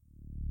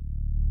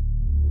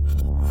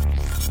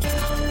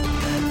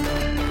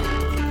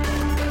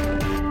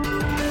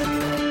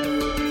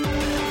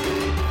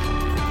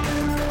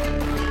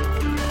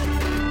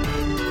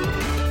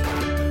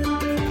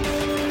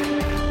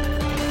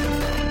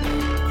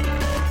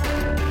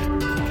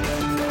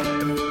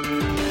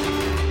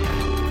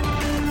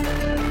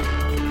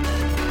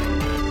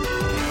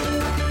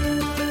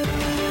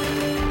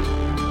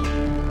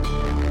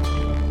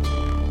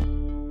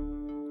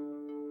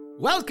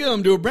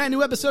Welcome to a brand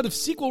new episode of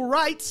Sequel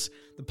Rights,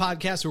 the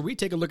podcast where we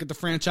take a look at the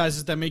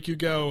franchises that make you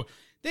go,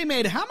 they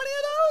made how many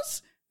of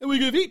those? And we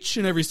give each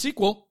and every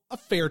sequel a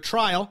fair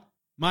trial.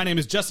 My name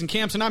is Justin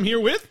Camps, and I'm here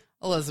with...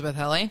 Elizabeth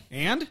Helly.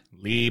 And...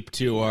 Leap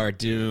to our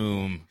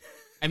doom.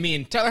 I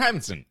mean, Tyler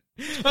Hymanson.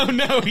 Oh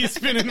no, he's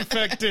been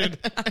infected.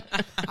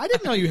 I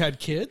didn't know you had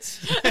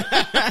kids.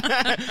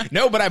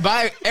 No, but I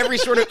buy every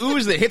sort of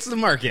ooze that hits the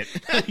market.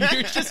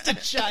 You're just a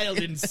child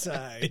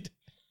inside.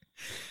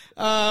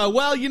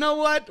 Well, you know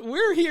what?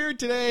 We're here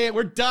today.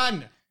 We're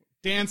done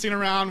dancing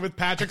around with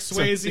Patrick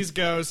Swayze's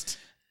ghost.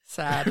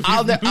 Sad.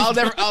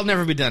 I'll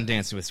never be done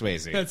dancing with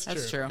Swayze. That's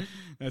true.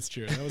 That's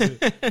true.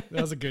 That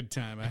was a good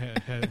time.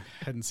 I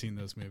hadn't seen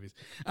those movies.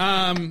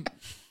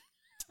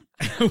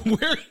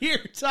 We're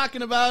here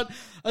talking about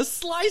a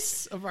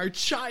slice of our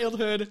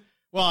childhood.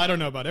 Well, I don't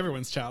know about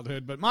everyone's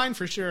childhood, but mine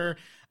for sure.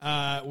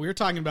 We're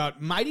talking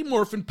about Mighty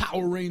Morphin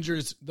Power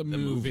Rangers, the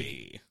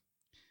movie.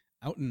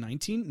 Out in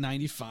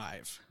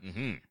 1995.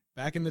 Mm-hmm.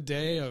 Back in the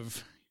day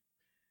of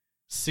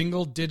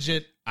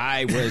single-digit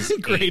I was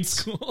grade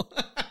school.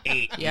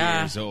 8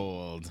 years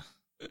old.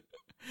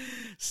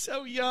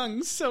 So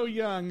young.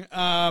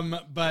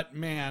 But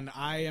man,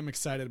 I am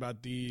excited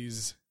about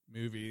these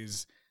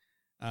movies.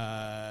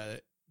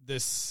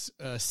 This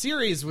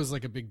series was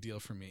like a big deal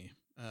for me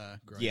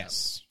growing up.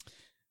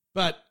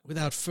 But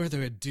without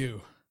further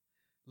ado,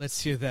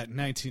 let's hear that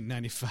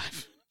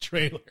 1995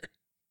 trailer.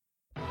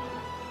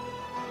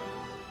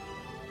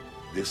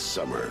 This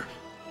summer,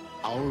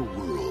 our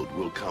world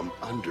will come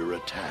under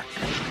attack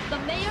The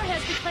mayor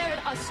has declared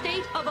a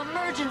state of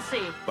emergency.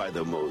 by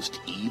the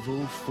most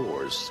evil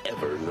force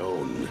ever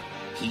known.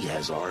 He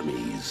has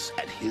armies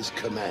at his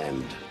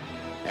command,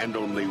 and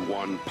only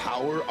one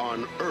power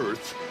on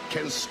Earth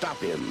can stop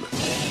him.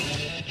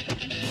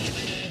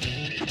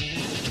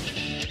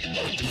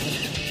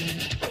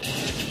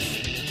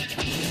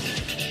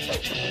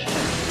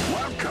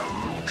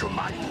 Welcome to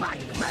my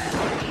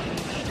nightmare.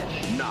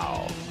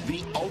 Now,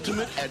 the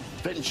ultimate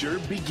adventure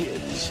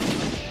begins.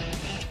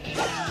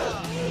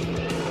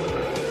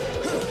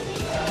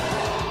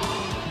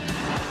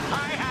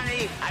 Hi,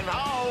 honey. I'm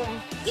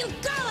home. You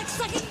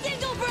garlic-sucking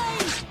dingle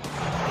brains!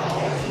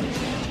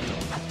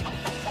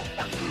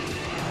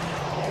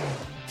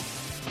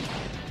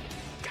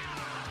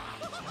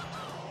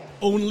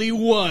 Only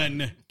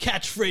one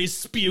catchphrase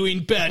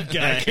spewing bad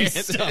guy can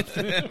stop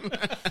him.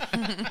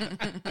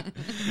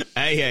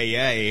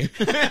 Ay.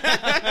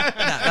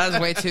 That was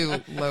way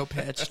too low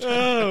pitched.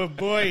 Oh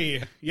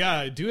boy.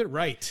 Yeah, do it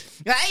right.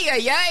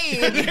 Ay.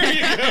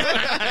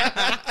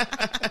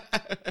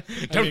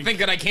 Don't think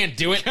that I can't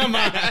do it. Come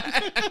on.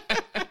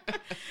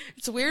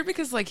 It's weird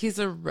because like he's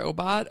a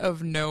robot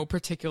of no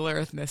particular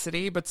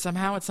ethnicity, but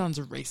somehow it sounds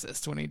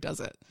racist when he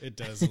does it. It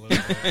does a little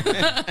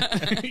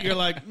bit. You're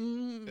like,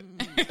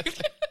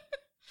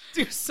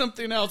 do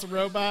something else,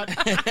 robot.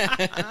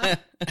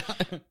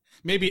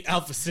 Maybe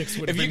Alpha 6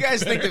 would have If been you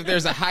guys better. think that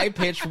there's a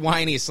high-pitched,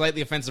 whiny,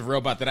 slightly offensive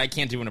robot that I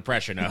can't do an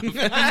impression of.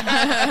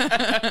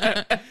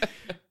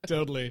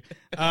 Totally.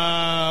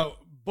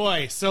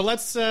 Boy, so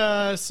let's,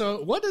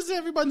 so what is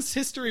everyone's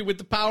history with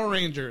the Power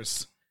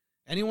Rangers?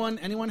 Anyone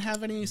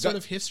have any sort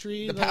of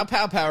history? The Pow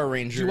Pow Power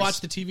Rangers. Did you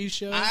watch the TV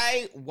show?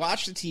 I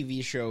watched the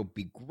TV show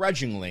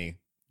begrudgingly.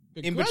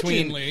 In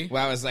Begrudgingly? between,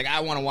 well, I was like, I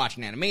want to watch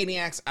an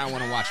Animaniacs. I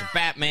want to watch a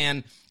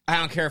Batman. I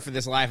don't care for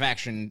this live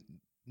action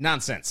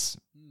nonsense.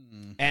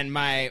 And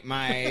my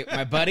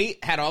buddy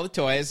had all the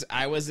toys.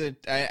 I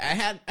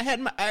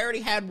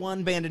already had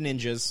one band of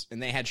ninjas,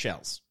 and they had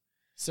shells.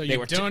 So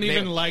you don't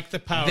even like the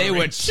Power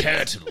Rangers. They were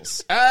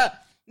turtles.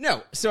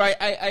 No. So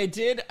I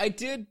did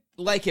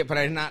like it, but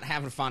I did not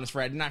have a fondness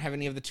for it. I did not have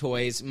any of the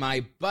toys.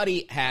 My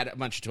buddy had a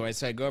bunch of toys,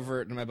 so I'd go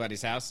over to my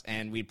buddy's house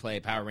and we'd play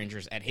Power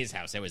Rangers at his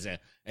house. It was a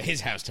his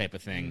house type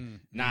of thing.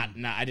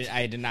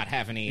 I did not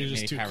have any. You're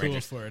just any too Power cool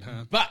Rangers for it,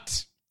 huh?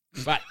 But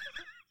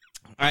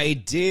I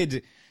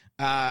did.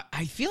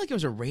 I feel like it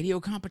was a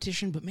radio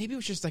competition, but maybe it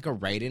was just like a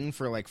write-in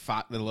for like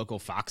the local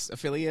Fox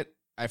affiliate.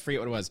 I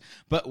forget what it was,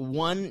 but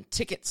won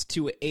tickets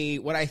to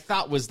what I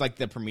thought was like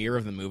the premiere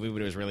of the movie,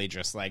 but it was really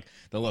just like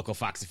the local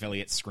Fox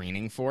affiliate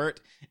screening for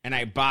it. And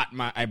I brought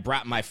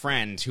my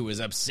friend who was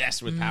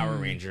obsessed with Power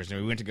Rangers, and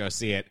we went to go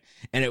see it,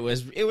 and it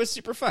was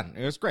super fun.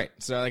 It was great.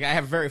 So like I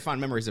have very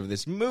fond memories of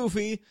this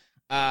movie.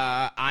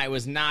 It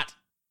was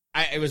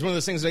one of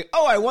those things like,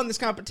 oh, I won this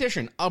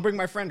competition. I'll bring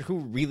my friend who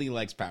really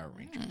likes Power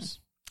Rangers.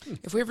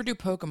 If we ever do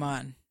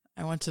Pokemon,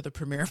 I went to the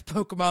premiere of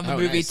Pokemon the Oh,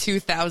 movie nice.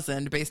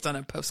 2000 based on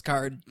a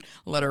postcard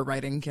letter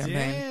writing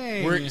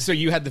campaign. Dang. So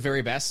you had the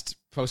very best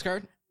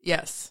postcard?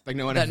 Yes. Like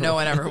no one that ever no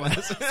one ever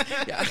was.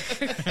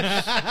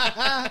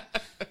 Yeah.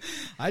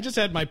 I just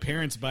had my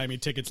parents buy me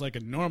tickets like a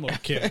normal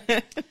kid.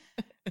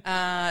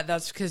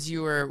 That's because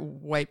you were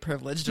white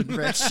privileged and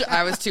rich.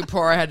 I was too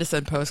poor. I had to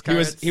send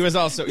postcards. He was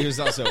also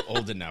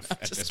old enough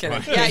at Just this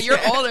kidding. point. Yeah, you're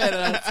older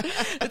than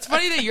us. It's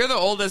funny that you're the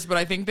oldest, but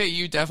I think that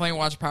you definitely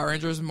watch Power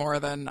Rangers more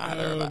than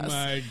either of us. Oh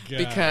my God.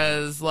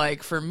 Because,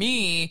 like, for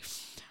me,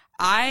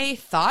 I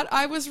thought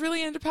I was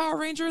really into Power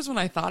Rangers when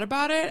I thought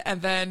about it.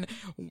 And then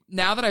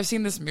now that I've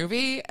seen this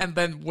movie and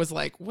then was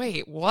like,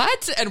 wait,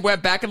 what? And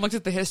went back and looked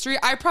at the history.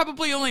 I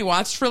probably only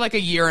watched for like a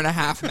year and a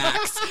half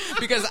max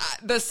because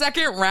the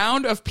second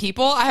round of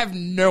people, I have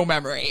no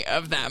memory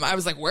of them. I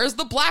was like, where's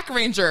the Black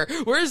Ranger?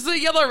 Where's the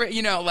Yellow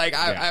Ranger?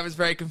 I was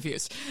very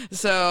confused.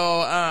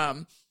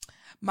 So,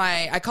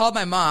 I called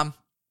my mom.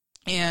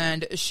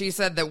 And she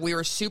said that we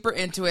were super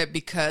into it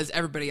because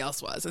everybody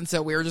else was. And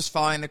so we were just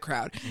following the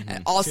crowd. Mm-hmm.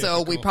 And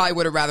also, we probably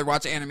would have rather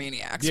watched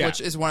Animaniacs,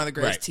 which is one of the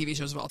greatest TV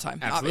shows of all time.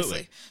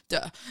 Absolutely. Obviously.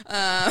 Duh.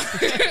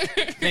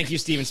 Thank you,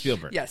 Steven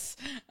Spielberg. Yes.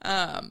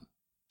 And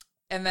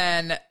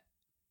then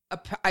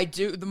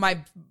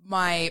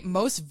my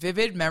most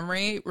vivid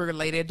memory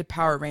related to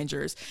Power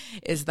Rangers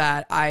is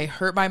that I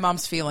hurt my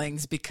mom's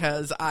feelings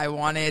because I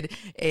wanted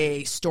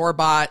a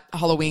store-bought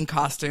Halloween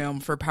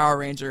costume for Power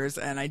Rangers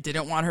and I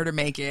didn't want her to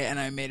make it, and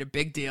I made a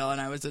big deal, and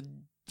I was a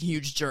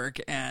huge jerk,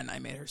 and I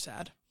made her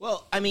sad.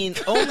 Well, I mean,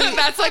 only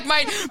that's like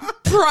my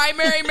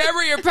primary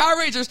memory of Power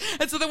Rangers.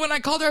 And so then when I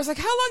called her, I was like,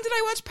 how long did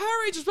I watch Power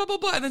Rangers, blah, blah,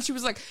 blah. And then she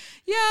was like,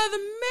 yeah, the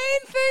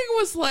main thing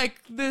was like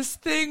this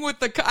thing with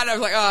the, and I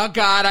was like, oh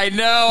God, I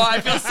know.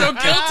 I feel so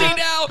guilty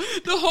now.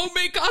 The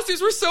homemade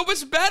costumes were so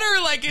much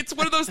better. Like, it's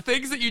one of those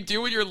things that you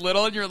do when you're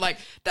little and you're like,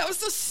 that was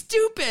so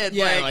stupid.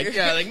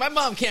 Like my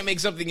mom can't make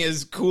something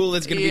as cool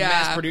as going to be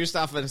mass produced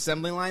off an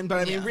assembly line. But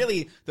I mean,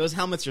 really, those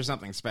helmets are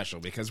something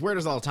special because where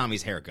does all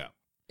Tommy's hair go?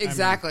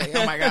 Exactly.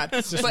 Oh my God.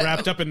 It's just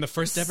wrapped up in the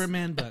first ever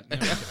man bun.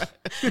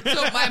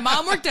 So my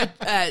mom worked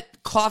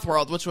at Cloth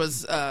World, which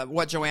was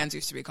what Joann's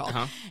used to be called.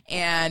 Uh-huh.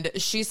 And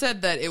she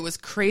said that it was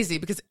crazy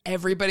because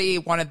everybody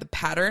wanted the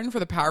pattern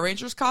for the Power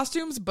Rangers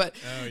costumes, but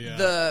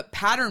the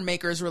pattern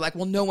makers were like,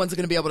 well, no one's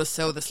going to be able to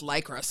sew this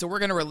Lycra, so we're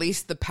going to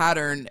release the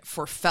pattern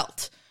for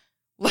felt.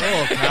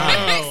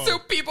 So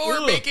people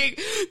were making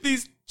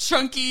these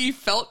chunky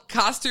felt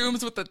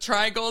costumes with the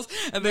triangles,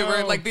 and they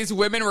were like, these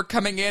women were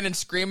coming in and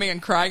screaming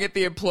and crying at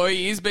the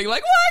employees, being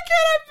like, why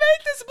can't I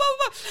make this, blah,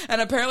 blah, blah.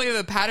 And apparently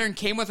the pattern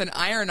came with an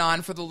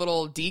iron-on for the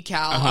little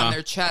decal on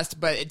their chest,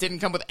 but it didn't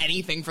come with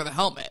anything for the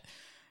helmet.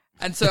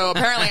 And so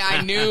apparently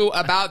I knew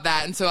about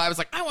that. And so I was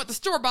like, I want the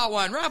store-bought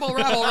one. Rabble,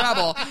 rabble,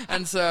 rabble.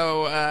 And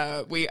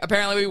so we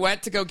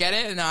went to go get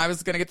it. And I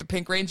was going to get the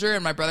Pink Ranger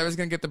and my brother was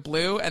going to get the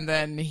blue. And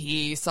then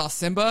he saw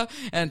Simba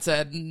and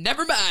said,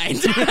 never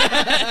mind.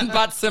 And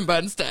bought Simba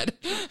instead.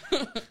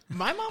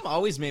 My mom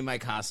always made my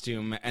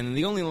costume. And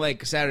the only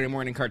like Saturday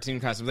morning cartoon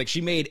costume, like she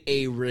made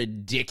a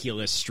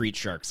ridiculous Street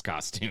Sharks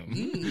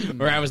costume.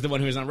 Where I was the one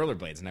who was on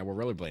rollerblades. And I wore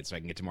rollerblades so I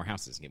can get to more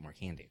houses and get more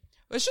candy.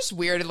 It's just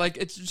weird. Like,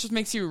 it just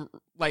makes you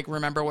like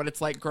remember what it's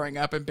like growing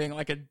up and being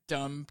like a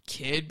dumb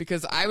kid,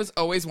 because I was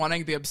always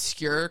wanting the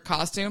obscure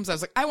costumes. I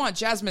was like, I want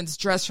Jasmine's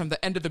dress from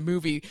the end of the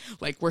movie,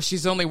 like where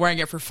she's only wearing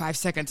it for 5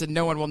 seconds and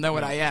no one will know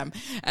what I am.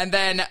 And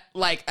then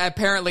like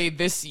apparently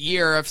this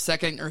year of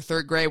second or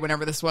third grade,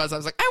 whenever this was, I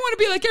was like, I want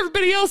to be like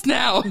everybody else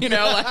now, you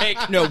know,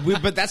 like. No,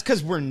 but that's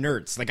because we're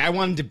nerds. Like I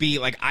wanted to be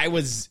like, I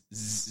was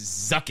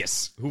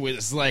Zuckuss, who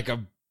was like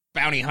a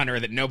bounty hunter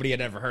that nobody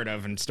had ever heard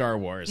of in Star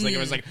Wars. Like it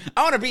was like,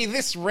 I want to be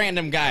this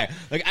random guy.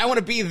 Like I want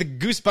to be the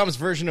Goosebumps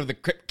version of the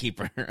Crypt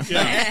Keeper. So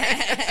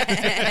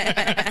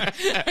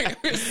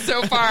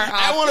far off.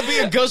 I want to be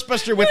a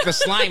Ghostbuster with the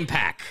slime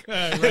pack.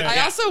 I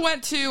also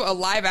went to a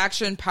live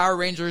action Power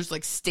Rangers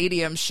like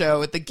stadium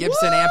show at the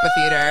Gibson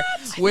Amphitheater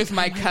with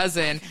my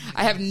cousin.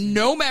 I have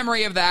no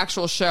memory of the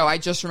actual show. I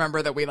just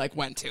remember that we like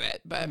went to it.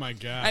 But oh my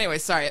God. Anyway,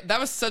 sorry. That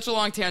was such a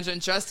long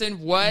tangent.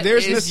 Justin, what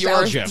There's is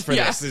nostalgia for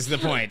this is the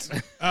point.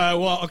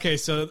 Well, okay,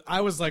 so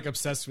I was like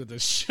obsessed with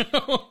this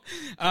show.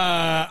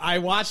 I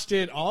watched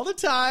it all the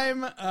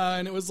time,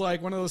 and it was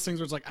like one of those things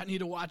where it's like, I need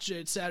to watch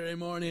it Saturday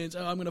mornings.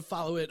 Oh, I'm going to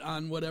follow it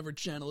on whatever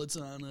channel it's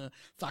on,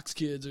 Fox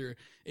Kids or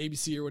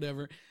ABC or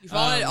whatever. You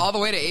followed it all the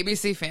way to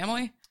ABC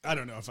Family? I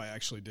don't know if I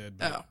actually did.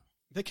 But oh.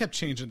 They kept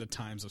changing the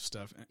times of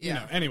stuff. You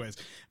know, anyways.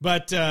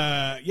 But,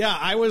 yeah,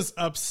 I was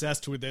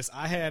obsessed with this.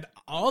 I had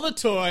all the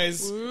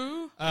toys,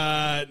 the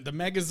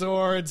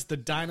Megazords, the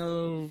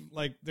Dino,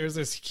 like, there's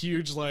this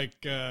huge,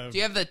 like... Do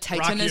you have the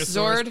Titanus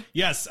Zord?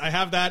 Yes, I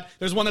have that.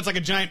 There's one that's like a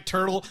giant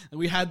turtle, and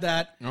we had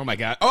that. Oh, my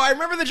God. Oh, I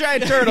remember the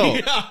giant turtle.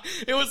 Yeah,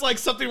 it was like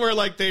something where,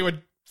 like, they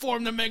would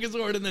form the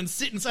Megazord and then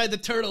sit inside the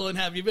turtle and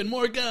have even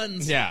more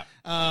guns. Yeah.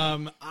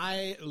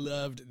 I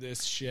loved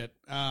this shit.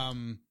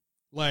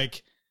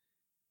 Like...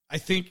 I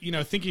think, you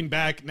know, thinking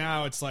back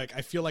now, it's like,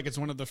 I feel like it's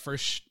one of the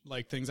first,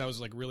 like, things I was,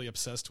 like, really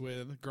obsessed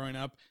with growing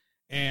up,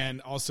 and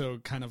also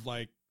kind of,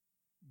 like,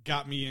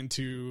 got me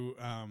into,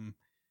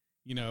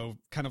 you know,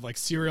 kind of, like,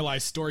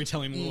 serialized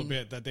storytelling a little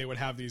bit, that they would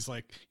have these,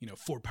 like, you know,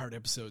 4-part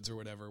episodes or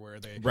whatever, where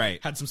they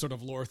had some sort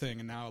of lore thing,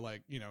 and now,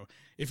 like, you know,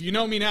 if you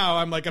know me now,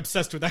 I'm, like,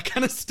 obsessed with that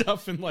kind of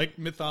stuff and, like,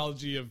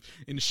 mythology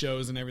in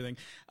shows and everything.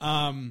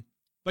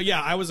 But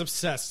yeah, I was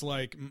obsessed.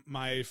 Like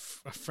a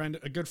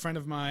good friend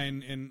of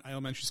mine in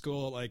elementary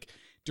school, like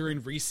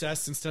during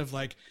recess, instead of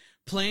like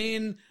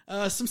playing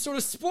some sort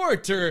of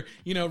sport or,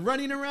 you know,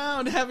 running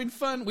around having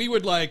fun, we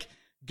would like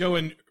go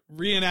and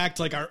reenact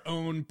like our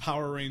own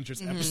Power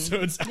Rangers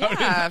episodes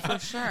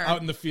out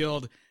in the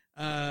field.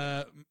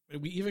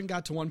 we even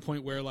got to one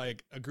point where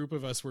like a group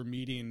of us were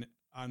meeting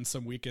on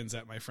some weekends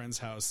at my friend's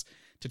house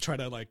to try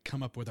to like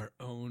come up with our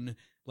own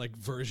like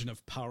version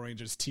of Power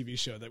Rangers TV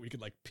show that we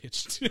could like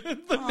pitch to the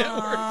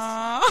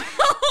networks.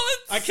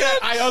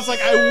 I was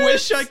like, I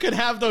wish I could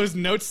have those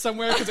notes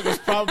somewhere because it was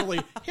probably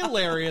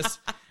hilarious.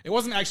 It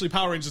wasn't actually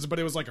Power Rangers, but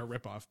it was like a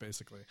ripoff,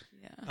 basically.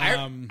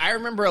 Yeah. I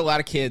remember a lot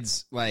of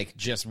kids like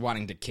just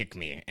wanting to kick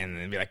me and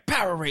then be like,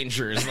 Power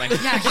Rangers, like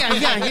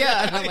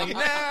yeah. And I'm like,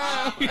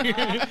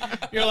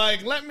 no. You're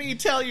like, let me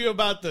tell you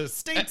about the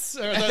states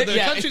or the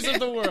countries of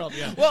the world.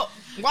 Yeah. Well,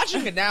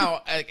 watching it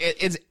now,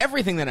 it's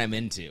everything that I'm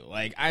into.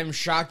 Like, I'm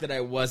shocked that I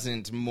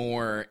wasn't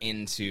more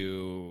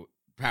into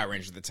Power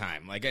Rangers at the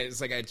time. Like, it's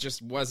like I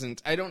just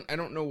wasn't. I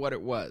don't know what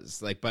it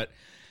was. Like, but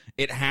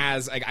it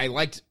has. Like, I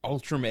liked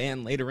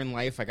Ultraman later in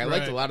life. Like, I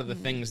liked a lot of the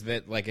things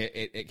that like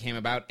it came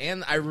about,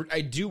 and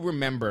I do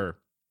remember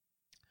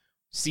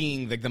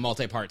seeing like the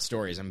multi-part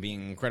stories and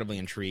being incredibly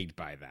intrigued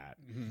by that.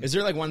 Mm-hmm. Is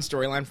there like one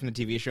storyline from the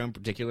TV show in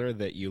particular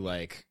that you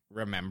like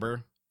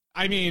remember?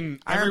 I mean,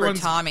 I remember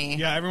Tommy.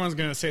 Yeah, everyone's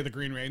gonna say the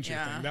Green Ranger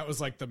thing. That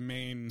was like the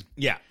main.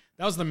 Yeah,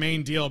 that was the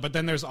main deal. But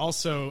then there's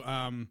also,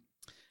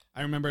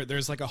 I remember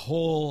there's like a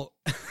whole,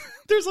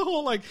 there's a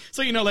whole like,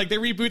 so you know, like they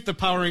reboot the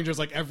Power Rangers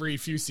like every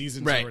few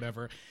seasons or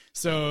whatever.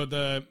 So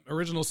the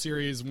original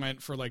series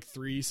went for like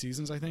 3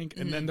 seasons, I think,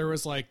 and then there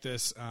was like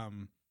this,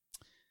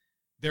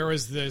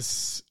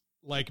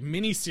 like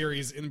mini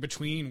series in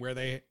between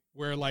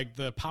where like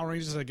the Power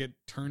Rangers like get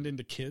turned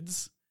into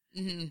kids.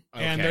 Mm-hmm.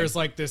 And there's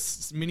like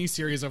this mini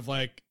series of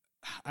like,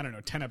 I don't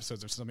know, 10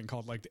 episodes or something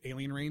called like the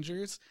Alien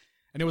Rangers.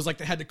 And it was like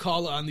they had to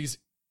call on these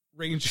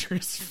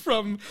Rangers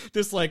from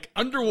this like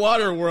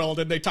underwater world,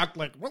 and they talked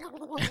like, it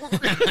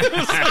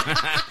was like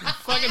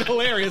fucking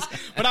hilarious.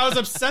 But I was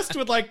obsessed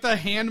with like the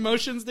hand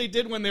motions they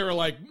did when they were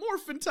like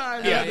morphin'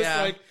 time.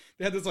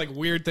 They had this like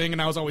weird thing,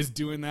 and I was always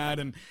doing that,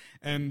 and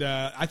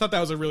I thought that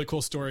was a really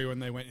cool story when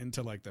they went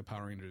into like the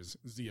Power Rangers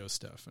Zeo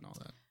stuff and all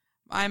that.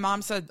 My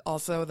mom said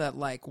also that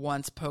like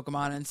once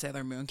Pokemon and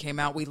Sailor Moon came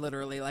out, we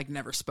literally like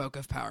never spoke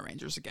of Power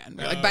Rangers again.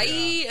 We're like,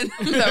 bye, and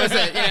that was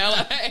it. You know.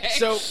 Like.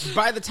 So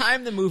by the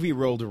time the movie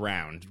rolled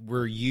around,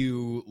 were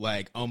you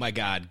like, oh my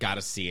god,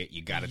 gotta see it,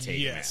 you gotta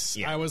take it? Yes,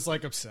 I was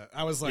like upset.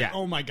 I was like,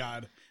 oh my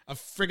god, a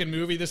friggin'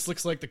 movie! This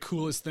looks like the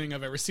coolest thing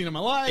I've ever seen in my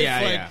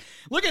life.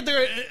 Look at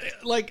their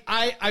like.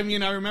 I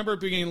mean, I remember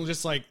being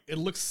just like,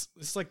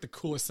 it's like the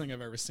coolest thing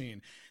I've ever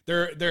seen.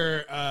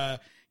 They're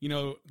you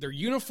know, their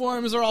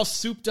uniforms are all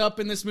souped up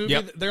in this movie.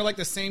 Yep. They're like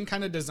the same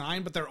kind of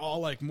design, but they're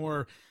all like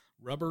more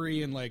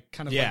rubbery and like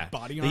kind of like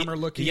body armor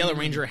looking. The Yellow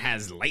Ranger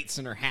has lights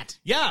in her hat.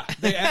 Yeah,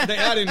 they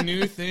add in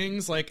new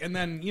things like, and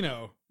then you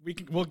know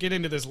we'll get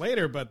into this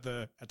later, but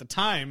at the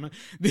time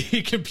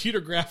the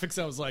computer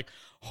graphics, I was like,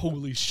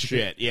 holy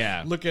shit!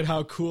 Yeah, look at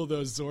how cool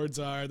those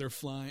Zords are. They're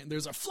flying.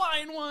 There's a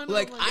flying one.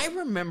 Like I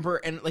remember,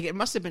 and like it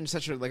must have been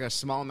such a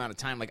small amount of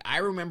time. Like I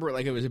remember,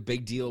 like it was a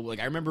big deal.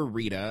 Like I remember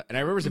Rita, and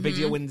I remember it was a big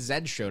deal when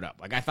Zed showed up.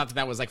 Like I thought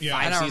that was like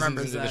 5 seasons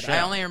into the show.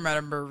 I only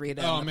remember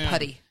Rita and the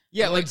putty.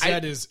 Yeah, like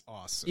Zed is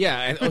awesome.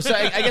 Yeah, so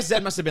I guess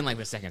Zed must have been like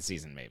the second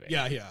season, maybe.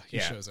 Yeah, he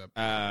shows up.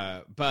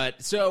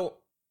 But so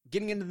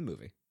getting into the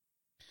movie.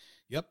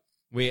 Yep.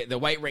 The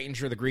White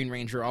Ranger, the Green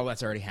Ranger, all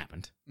that's already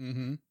happened.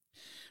 Mm-hmm.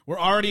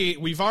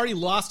 We've already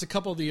lost a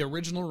couple of the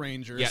original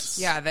Rangers. Yes.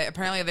 Yeah,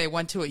 apparently they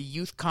went to a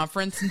youth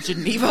conference in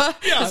Geneva.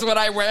 Is what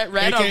I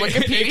read on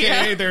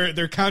Wikipedia. AKA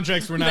their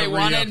contracts were not They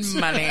wanted re-upped.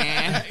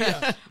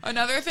 money.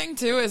 Another thing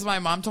too is my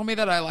mom told me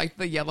that I liked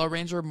the Yellow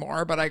Ranger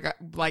more, but I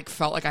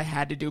felt like I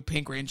had to do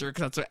Pink Ranger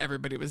because that's what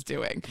everybody was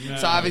doing.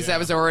 So obviously I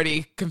was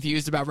already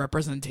confused about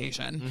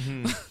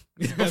representation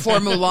before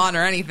Mulan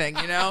or anything,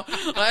 you know.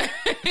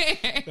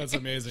 That's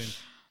amazing.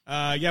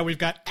 We've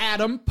got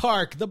Adam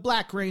Park, the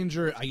Black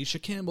Ranger,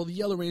 Aisha Campbell, the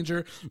Yellow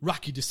Ranger,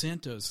 Rocky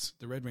DeSantos,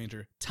 the Red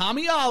Ranger,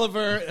 Tommy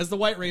Oliver as the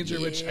White Ranger,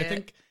 which I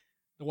think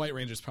the White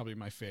Ranger is probably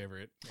my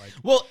favorite. Like,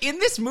 well, in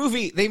this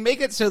movie, they make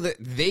it so that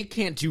they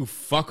can't do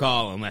fuck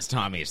all unless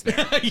Tommy's there.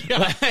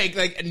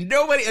 like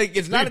nobody. Like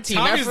it's not a team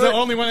Tommy's effort. the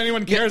only one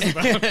anyone cares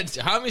about.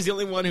 Tommy's the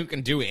only one who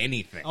can do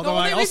anything. Although the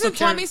only reason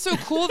Tommy's so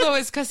cool though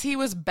is because he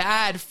was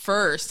bad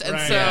first, and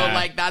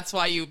like that's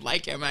why you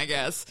like him, I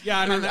guess.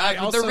 Yeah, and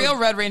the real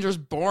Red Ranger's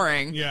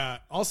boring. Yeah.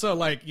 Also,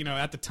 like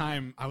at the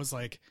time, I was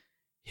like,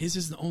 his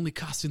is the only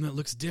costume that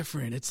looks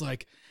different. It's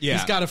like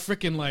he's got a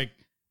freaking like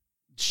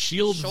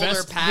shield shoulder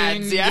vest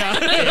pads, thing.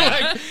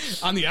 Like,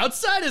 on the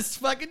outside, it's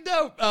fucking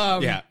dope.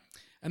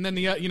 And then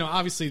the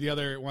obviously the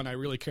other one I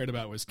really cared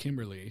about was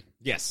Kimberly.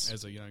 Yes,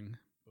 as a young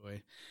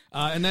boy,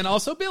 and then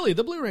also Billy,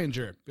 the Blue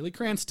Ranger, Billy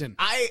Cranston.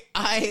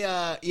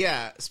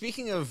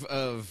 Speaking of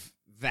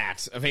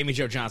Amy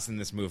Jo Johnson in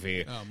this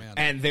movie. Oh man!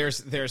 And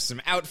there's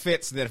some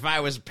outfits that if I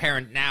was a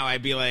parent now,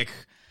 I'd be like,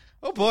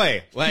 oh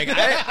boy, like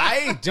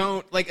I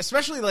don't like,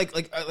 especially like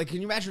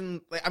can you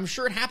imagine? Like, I'm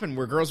sure it happened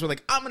where girls were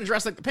like, I'm gonna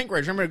dress like the Pink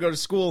Ranger. I'm gonna go to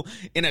school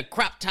in a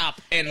crop top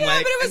and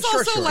but it was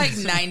also shorts. Like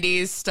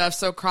 90s stuff,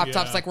 so crop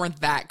tops like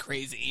weren't that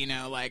crazy, you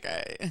know. Like,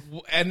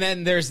 and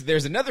then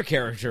there's another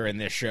character in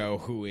this show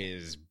who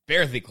is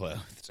barely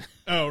clothed.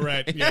 Oh,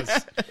 right.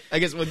 Yes. I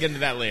guess we'll get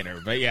into that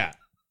later, but yeah.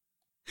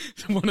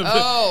 One of the,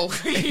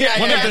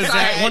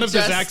 one of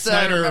the Zack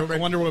Snyder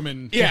Wonder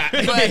Woman. Yeah.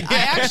 But I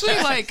actually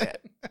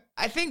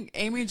I think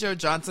Amy Jo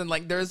Johnson,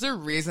 there's a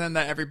reason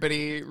that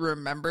everybody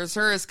remembers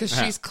her is because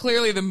she's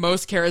clearly the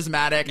most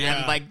charismatic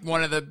and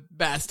one of the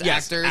best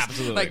actors.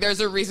 Absolutely. There's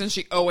a reason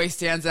she always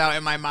stands out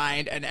in my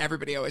mind and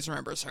everybody always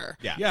remembers her.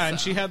 Yeah. Yeah, and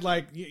she had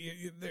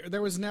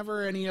there was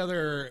never any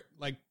other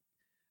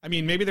I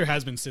mean, maybe there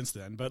has been since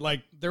then, but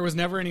there was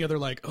never any other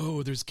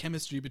there's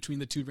chemistry between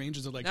the two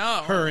Rangers of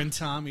her and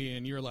Tommy,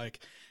 and you're none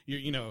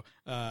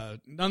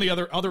of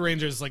the other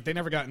Rangers they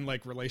never got in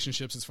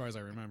relationships as far as I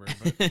remember.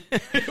 But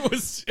it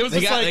was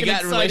they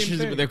got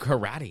relationships thing. with their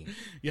karate.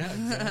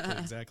 Yeah,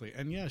 exactly,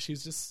 and yeah,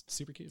 she's just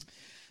super cute.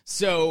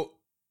 So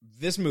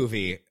this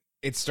movie,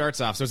 it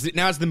starts off. So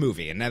now it's the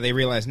movie, and now they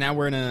realize now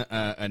we're in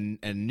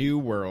a new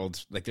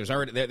world. There's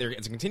already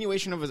it's a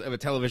continuation of a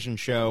television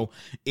show.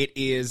 It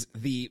is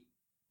the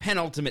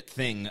penultimate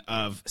thing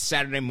of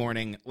Saturday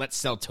morning, let's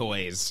sell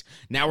toys.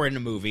 Now we're in a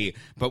movie,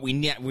 but we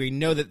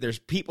know that there's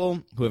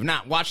people who have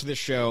not watched this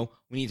show.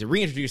 We need to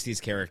reintroduce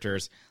these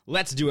characters.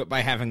 Let's do it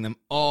by having them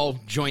all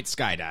joint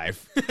skydive.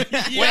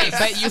 Wait,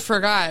 but you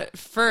forgot.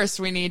 First,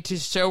 we need to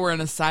show we're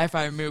in a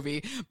sci-fi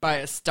movie by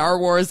a Star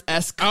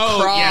Wars-esque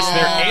crawl. Oh, yes,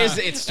 there is.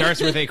 It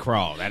starts with a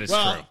crawl. That is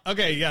true.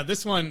 Okay, yeah,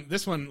 this one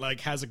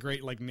has a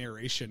great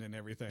narration and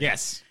everything.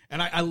 Yes. And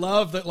I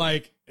love that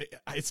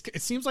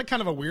it seems like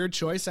kind of a weird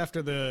choice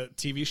after the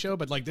TV show,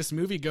 but this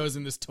movie goes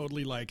in this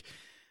totally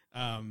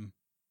 80s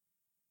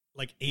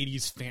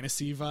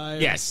fantasy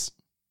vibe. Yes.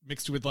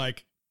 Mixed with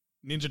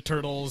Ninja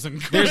Turtles and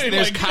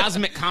there's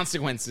cosmic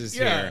consequences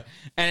here,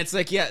 and it's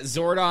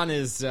Zordon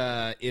is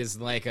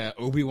like a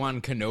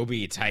Obi-Wan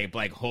Kenobi type,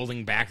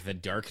 holding back the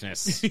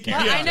darkness.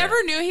 I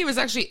never knew he was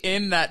actually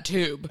in that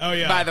tube. Oh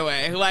yeah, by the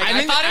way, I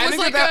thought it was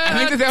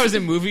I think that was a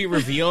movie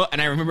reveal,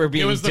 and I remember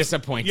being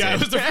disappointed. Yeah,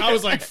 I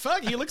was like,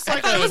 fuck, he looks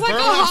like a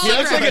hologram. He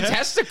looks like a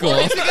testicle.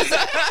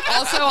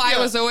 Also, I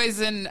was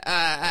always in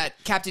at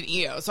Captain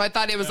EO, so I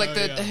thought it was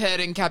the head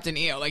in Captain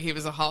EO, he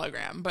was a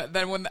hologram. But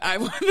then when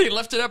they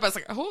left it up, I was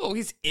like, oh,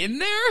 he's in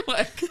there?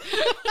 Let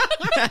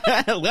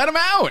him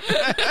out.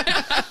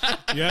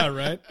 Yeah,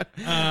 right.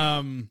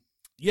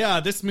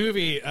 Yeah, this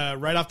movie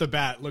right off the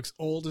bat looks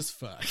old as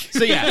fuck.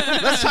 So yeah,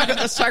 let's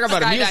talk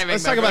about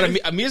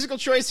a musical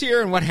choice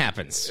here and what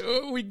happens.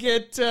 We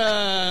get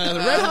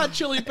the Red Hot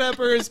Chili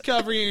Peppers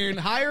covering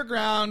Higher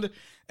Ground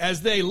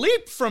as they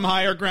leap from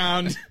higher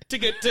ground to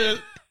get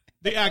to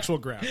the actual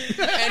ground.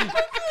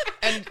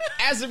 And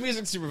as a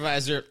music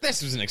supervisor,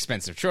 this was an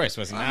expensive choice,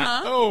 wasn't it?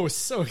 Oh,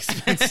 so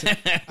expensive.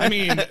 I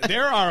mean,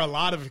 there are a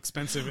lot of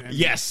expensive and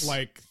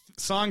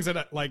songs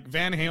that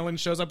Van Halen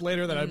shows up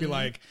later that I'd be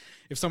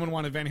if someone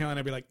wanted Van Halen,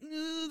 I'd be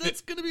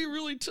that's going to be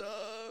really tough.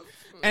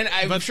 And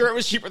I'm sure it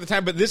was cheaper at the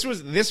time, but this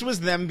was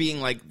them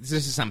being this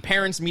is some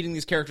parents meeting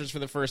these characters for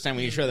the first time.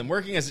 We show them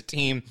working as a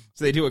team.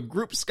 So they do a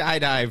group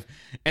skydive,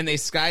 and they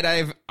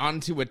skydive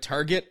onto a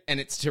target, and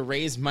it's to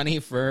raise money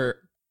for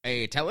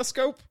a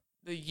telescope.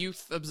 The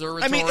youth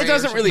observatory. I mean, it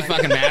doesn't really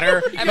fucking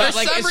matter. And for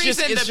some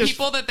reason, the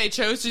people that they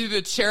chose to do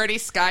the charity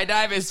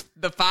skydive is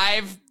the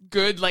 5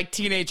 good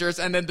teenagers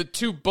and then the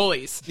 2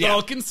 bullies. Yeah.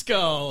 Bulk and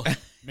Skull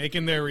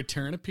making their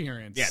return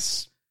appearance.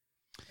 Yes.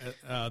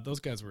 Those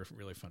guys were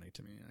really funny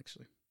to me,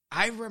 actually.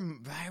 I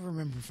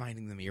remember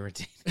finding them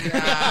irritating.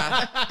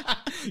 Yeah.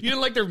 You didn't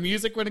like their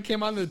music when it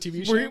came on the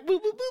TV show? It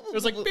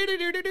was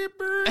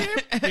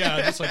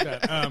yeah, just like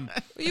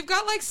that. You've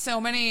got so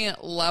many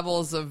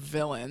levels of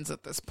villains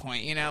at this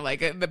point,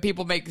 the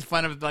people make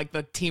fun of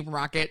the Team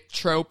Rocket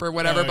trope or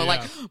whatever,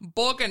 but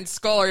Bulk and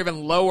Skull are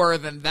even lower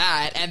than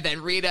that, and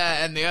then Rita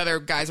and the other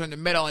guys are in the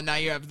middle, and now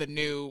you have the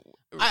new.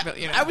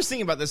 I was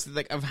thinking about this,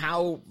 of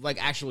how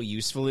actually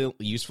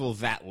useful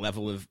that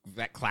level of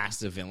that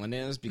class of villain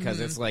is, because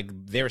it's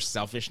their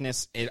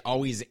selfishness. It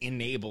always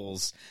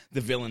enables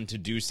the villain to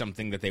do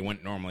something that they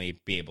wouldn't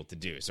normally be able to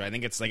do. So I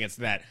think it's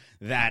that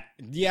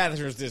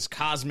there's this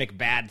cosmic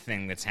bad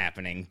thing that's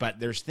happening, but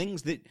there's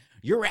things that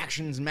your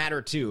actions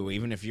matter too,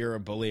 even if you're a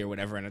bully or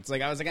whatever. And it's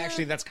I was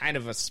actually that's kind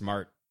of a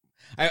smart.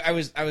 I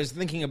was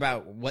thinking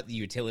about what the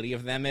utility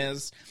of them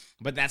is,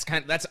 but that's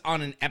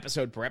on an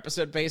episode per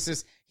episode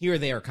basis. Here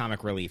they are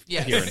comic relief.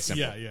 Yes. Pure and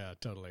simple. Yeah,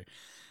 totally.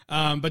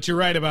 But you're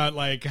right about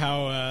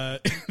how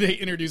they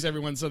introduce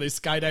everyone, so they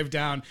skydive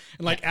down,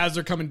 and as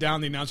they're coming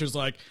down, the announcer's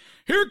like,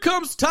 "Here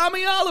comes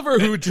Tommy Oliver,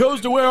 who chose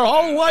to wear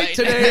all white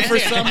today for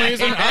some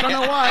reason. I don't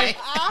know why."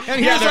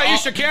 And here's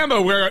Aisha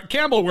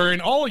Campbell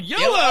wearing all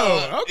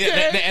yellow.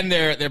 Okay. And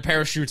their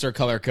parachutes are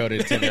color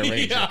coded to their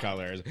Ranger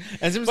colors.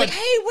 And someone's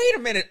hey, wait a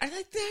minute! I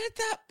like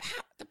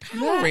the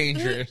Power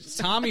Rangers.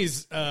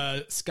 Tommy's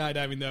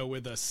skydiving though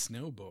with a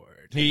snowboard.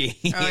 Because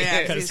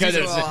it's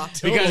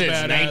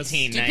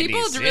 1996. Do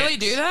people really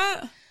do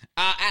that?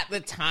 At the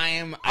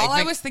time,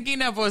 I was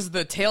thinking of was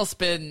the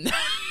tailspin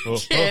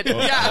kid.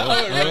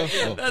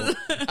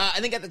 I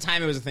think at the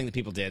time it was a thing that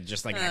people did,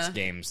 just like X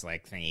Games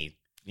thingy.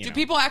 Do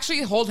people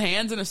actually hold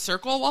hands in a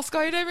circle while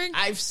skydiving?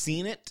 I've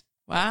seen it.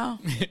 Wow.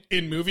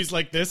 in movies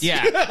like this.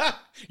 Yeah.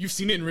 You've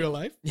seen it in real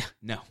life? Yeah,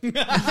 no.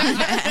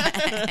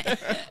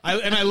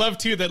 I love,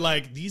 too, that,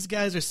 like, these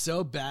guys are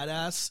so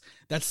badass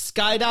that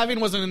skydiving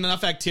wasn't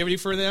enough activity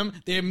for them.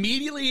 They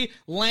immediately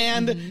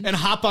land and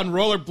hop on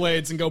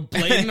rollerblades and go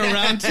blading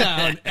around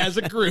town as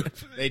a group.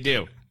 They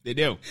do.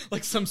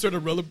 Like some sort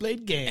of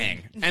rollerblade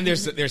gang. And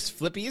there's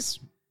flippies.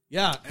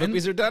 Yeah.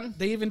 Flippies are done.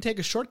 They even take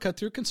a shortcut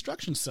through a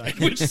construction site,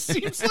 which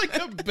seems like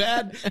a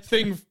bad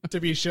thing to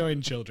be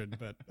showing children,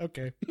 but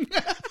okay.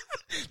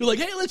 They're like,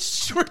 hey,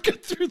 let's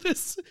shortcut through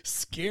this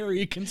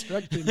scary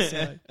construction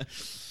site.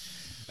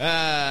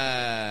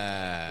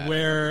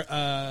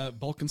 Where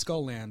Bulk and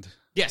Skull land.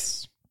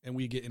 Yes. And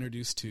we get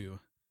introduced to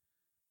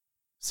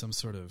some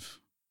sort of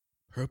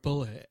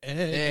purple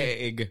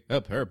egg.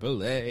 A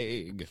purple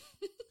egg.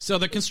 So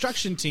the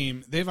construction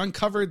team, they've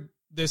uncovered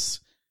this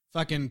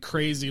fucking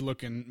crazy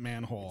looking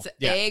manhole. It's an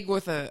egg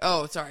with a...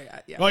 Oh, sorry.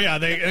 Yeah. Oh, yeah,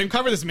 they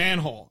uncover this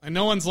manhole, and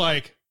no one's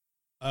like,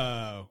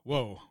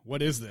 whoa,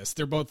 what is this?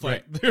 They're both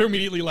like, they're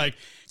immediately like,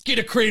 get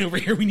a crane over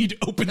here, we need to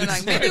open They're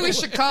this. like, maybe we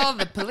should call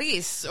the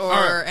police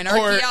or an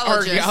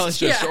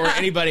archaeologist. Yeah. Or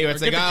anybody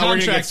that's like, get the oh, we're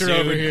gonna get contractor sued.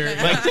 over here.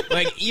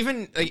 like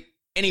even like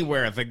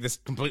anywhere, like this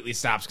completely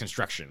stops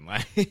construction.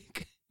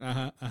 Like,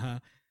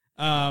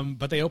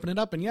 But they open it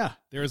up, and yeah,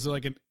 there's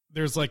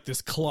like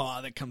this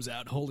claw that comes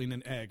out holding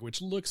an egg,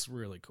 which looks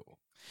really cool.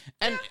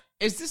 and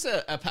is this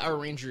a Power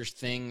Rangers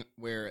thing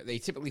where they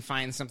typically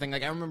find something?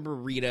 Like I remember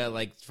Rita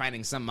like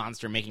finding some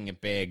monster, making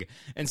it big,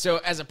 and so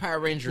as a Power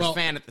Rangers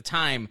fan at the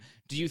time,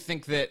 do you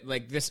think that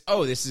like this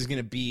is going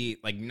to be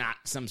like not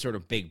some sort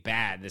of big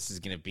bad? This is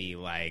going to be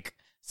like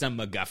some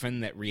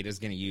MacGuffin that Rita's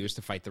going to use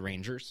to fight the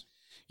Rangers?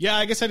 Yeah,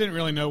 I guess I didn't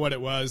really know what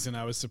it was, and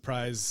I was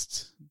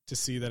surprised to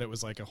see that it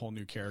was like a whole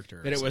new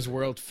character. That it was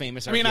world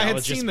famous. I mean, I had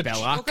archaeologist seen the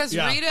Bella. Because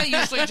Rita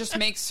usually just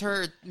makes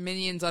her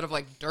minions out of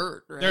like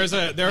dirt. Right?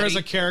 There is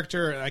a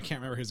character, I can't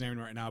remember his name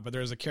right now, but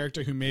there's a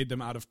character who made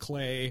them out of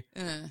clay,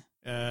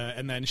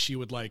 and then she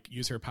would like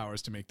use her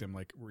powers to make them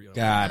like real.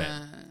 Got it.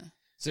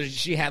 So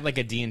she had like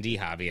a D&D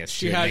hobbyist.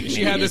 She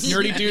had this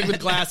nerdy dude with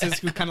glasses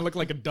who kind of looked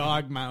like a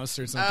dog mouse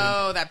or something.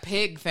 Oh, that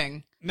pig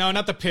thing. No,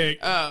 not the pig.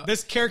 Oh.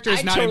 This character is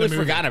I not totally in the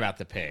movie. forgot about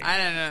the pig. I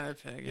don't know the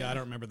pig. Yeah, I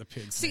don't remember the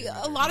pig. See,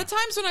 a lot of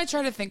times when I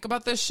try to think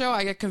about this show,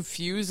 I get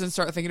confused and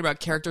start thinking about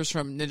characters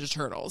from Ninja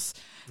Turtles.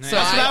 So That's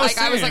what I was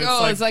I was like, saying.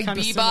 oh, It's it's like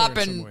kinda similar in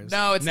Bebop some and ways.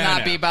 no, it's No,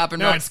 not no. Bebop and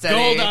No, it's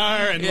Rocksteady.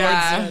 Goldar and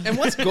Yeah. Lord Zed. And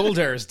what's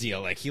Goldar's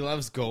deal? Like he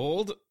loves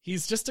gold?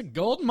 He's just a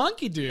gold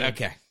monkey dude.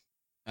 Okay.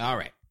 All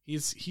right.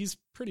 He's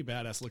pretty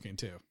badass looking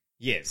too.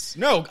 Yes.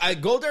 No,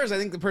 Goldar is I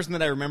think the person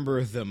that I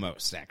remember the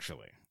most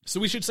actually. So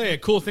we should say a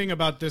cool thing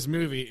about this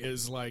movie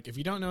is like if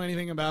you don't know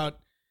anything about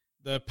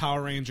the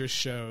Power Rangers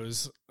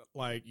shows,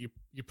 like you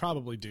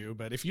probably do,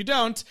 but if you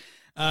don't,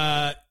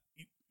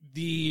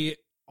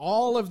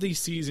 all of these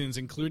seasons,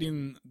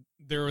 including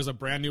there was a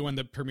brand new one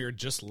that premiered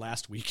just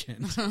last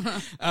weekend.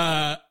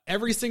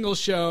 Every single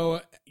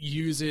show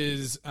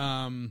uses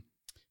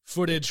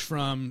footage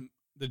from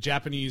the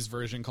Japanese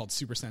version called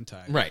Super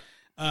Sentai. Right.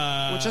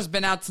 Which has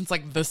been out since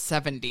like the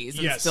 70s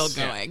and Yes. still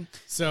going.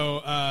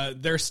 So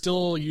they're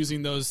still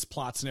using those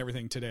plots and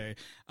everything today.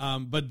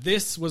 But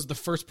this was the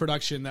first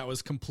production that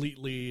was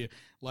completely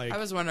like I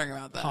was wondering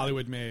about that.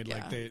 Hollywood made. Yeah.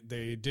 Like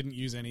they didn't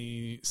use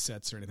any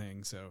sets or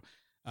anything. So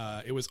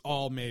it was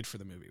all made for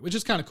the movie, which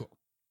is kind of cool.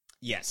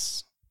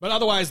 Yes. But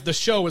otherwise, the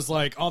show was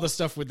like all the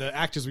stuff with the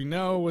actors we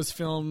know was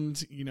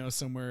filmed,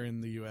 somewhere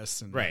in the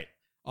U.S. and Right.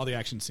 all the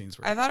action scenes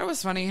were. I thought it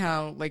was funny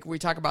how, like, we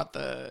talk about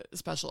the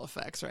special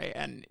effects, right?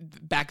 And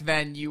back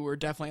then you were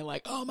definitely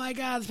like, oh my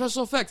God,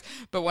 special effects.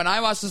 But when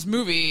I watched this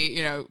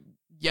movie,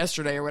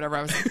 yesterday or whatever,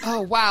 I was like,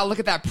 oh wow, look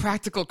at that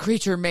practical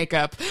creature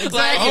makeup.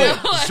 Like,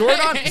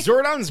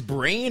 Zordon's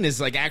brain is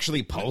like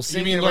actually pulsing.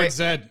 You mean Lord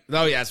Zed?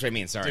 Oh, yeah, that's what I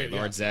mean. Sorry, Dude,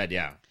 Lord yeah. Zed,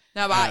 yeah.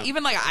 no, but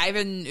even like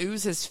Ivan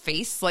Ooze's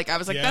face, like I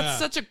was like, Yeah. that's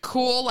such a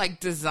cool like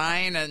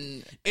design,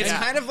 and It's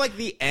kind of like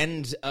the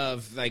end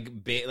of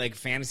like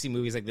fantasy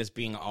movies like this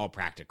being all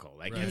practical.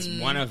 Like it's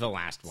one of the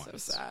last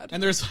ones. so sad.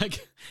 And there's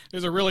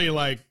a really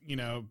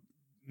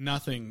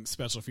nothing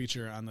special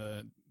feature on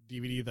the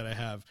DVD that I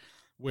have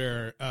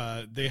where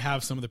they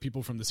have some of the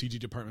people from the CG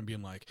department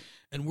being like,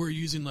 and we're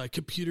using like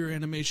computer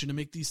animation to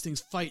make these things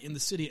fight in the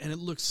city, and it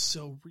looks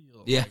so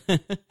real. Yeah.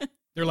 Like,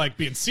 they're like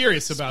being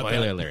serious about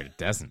Spoiler that. alert, it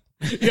doesn't.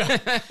 Yeah,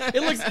 it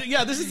looks.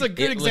 Yeah, this is a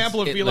good example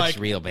of it be looks like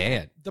real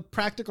bad. the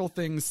practical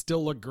things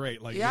still look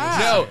great. Like Yeah.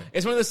 No,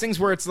 it's one of those things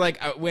where it's like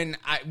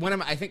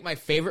I think my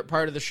favorite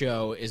part of the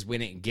show is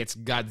when it gets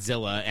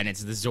Godzilla and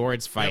it's the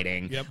Zords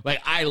fighting. Yep.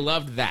 Like I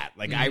loved that.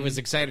 Like I was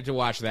excited to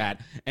watch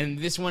that. And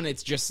this one,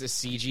 it's just a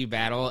CG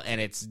battle and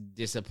it's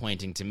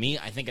disappointing to me.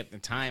 I think at the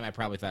time I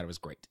probably thought it was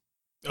great.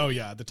 Oh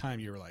yeah, at the time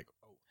you were like,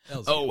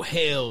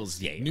 Hells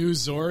yeah! new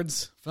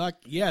Zords. Fuck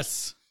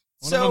yes.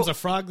 One So- of them's a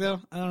frog though.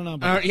 I don't know.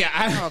 About Yeah.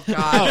 Oh God,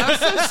 that was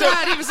so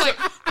sad. He was like,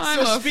 I'm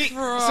a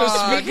frog.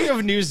 So speaking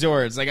of new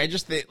Zords, like I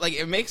just think, like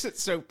it makes it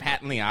so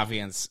patently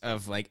obvious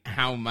of like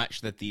how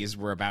much that these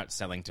were about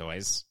selling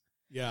toys.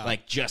 Yeah.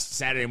 Like, just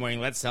Saturday morning,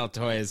 let's sell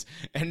toys.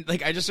 And,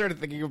 like, I just started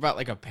thinking about,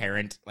 like, a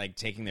parent, like,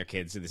 taking their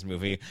kids to this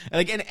movie.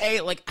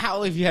 And, like,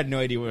 how, if you had no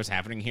idea what was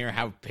happening here,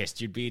 how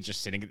pissed you'd be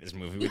just sitting at this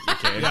movie with your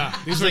kid. Yeah,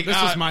 this It's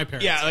was my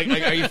parents. Yeah, like,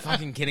 are you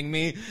fucking kidding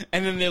me?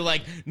 And then they're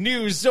like,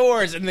 new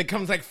Zords, and they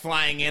comes, like,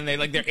 flying in. They're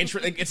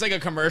it's like a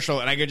commercial,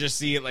 and I could just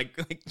see it, like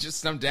just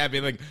some dad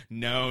being like,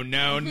 no.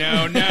 Yeah,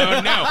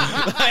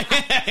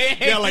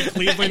 like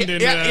Cleveland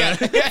and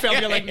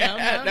Philadelphia, like, no.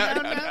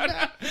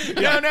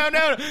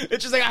 No.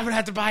 It's just like, I'm gonna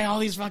have to buy all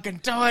these fucking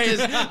toys.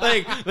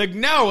 like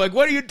no, like,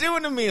 what are you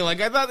doing to me?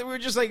 Like, I thought that we were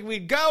just like,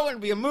 we'd go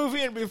and be a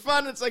movie and be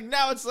fun. It's like,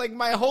 now it's like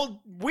my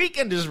whole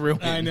weekend is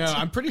ruined. I know.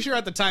 I'm pretty sure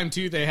at the time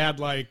too they had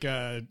like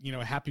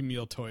Happy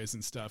Meal toys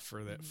and stuff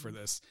for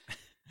this.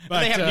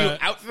 But they have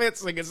new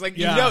outfits. Like, it's like,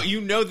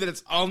 you know that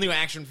it's all new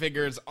action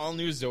figures, all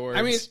new Zords.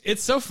 I mean,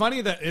 it's so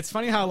funny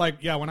how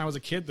like, when I was a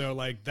kid though,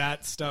 like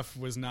that stuff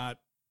was not.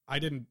 I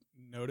didn't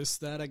notice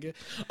that. I guess.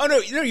 Oh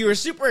no, you were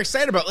super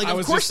excited about. Like,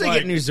 of course they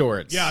get new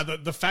Zords. Yeah,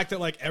 the fact that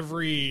like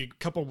every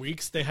couple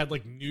weeks they had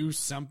like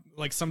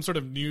some sort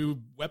of new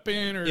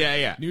weapon or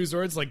new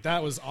Zords, like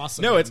that was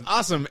awesome. No, it's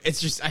awesome.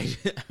 It's just I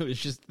was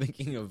just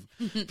thinking of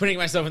putting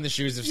myself in the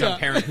shoes of some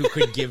parent who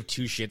could give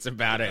two shits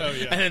about it.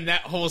 And then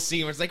that whole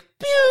scene where it's like,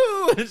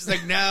 pew! It's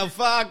like, no,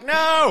 fuck,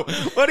 no!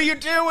 What are you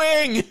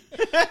doing?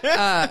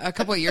 A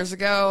couple of years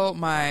ago,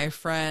 my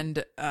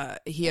friend,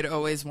 he had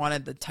always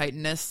wanted the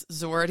Titanus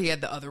Zord. He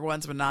had the other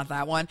ones, but not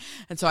that one.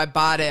 And so I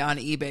bought it on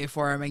eBay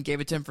for him and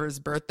gave it to him for his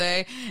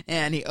birthday.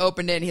 And he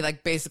opened it and he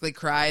like basically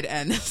cried.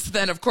 And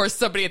then, of course,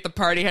 somebody at the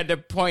party had to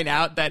point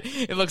out that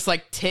it looks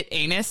like tit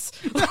anus.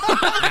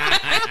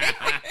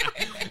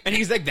 And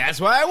he's like,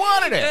 that's why I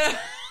wanted it.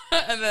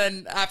 And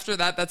then after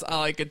that, that's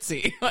all I could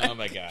see. Oh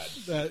my God.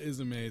 That is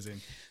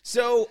amazing.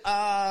 So,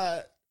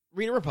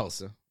 Rita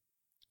Repulsa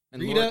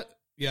and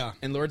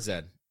Lord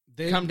Zed,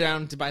 they come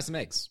down to buy some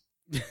eggs.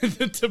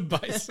 To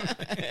buy some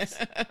eggs.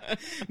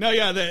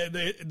 No,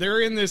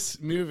 they're in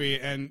this movie,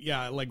 and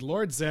like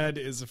Lord Zed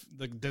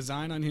the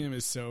design on him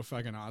is so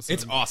fucking awesome.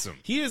 It's awesome.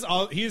 He is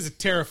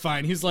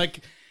terrifying. He looks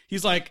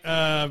like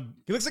a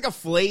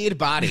flayed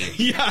body.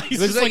 Yeah, he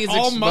looks like he's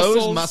all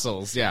exposed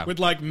muscles. Yeah, with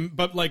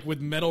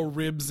with metal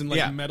ribs and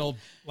metal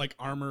like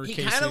armor. He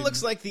kind of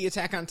looks like the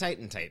Attack on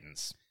Titan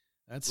Titans.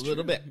 That's a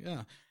little bit.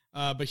 Yeah.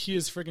 But he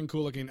is freaking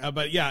cool looking.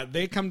 But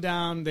they come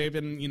down. They've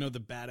been, the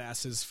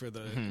badasses for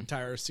the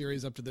entire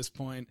series up to this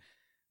point.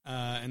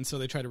 And so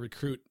they try to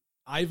recruit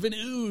Ivan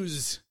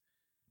Ooze,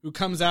 who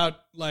comes out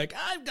like,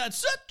 I've got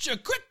such a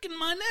crick in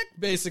my neck,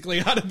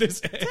 basically, out of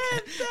this egg.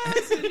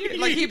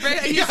 Like he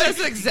says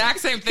the exact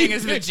same thing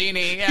as the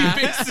genie. Yeah.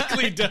 He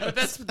basically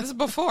does. This is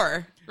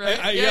before,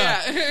 right?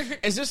 Yeah.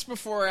 Is this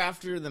before or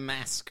after The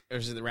Mask, or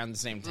is it around the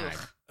same time?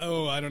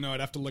 Oh, I don't know.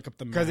 I'd have to look up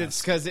the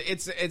Mask. Because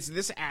it's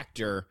this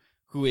actor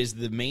who is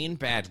the main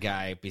bad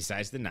guy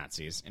besides the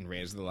Nazis in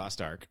Raiders of the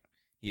Lost Ark.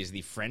 He is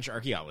the French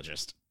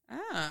archaeologist.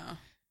 Oh.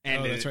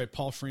 And that's right.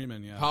 Paul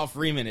Freeman, yeah. Paul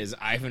Freeman is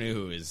Ivan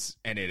Ooze,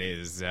 and it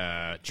is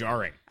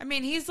jarring. I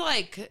mean, he's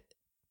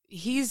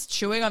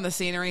chewing on the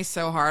scenery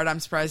so hard, I'm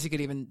surprised he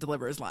could even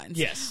deliver his lines.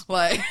 Yes.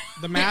 Like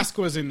The Mask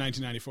was in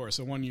 1994,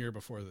 so 1 year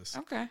before this.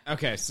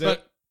 Okay, so...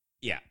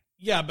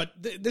 Yeah, but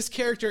this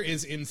character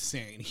is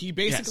insane. He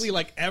basically,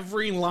 like,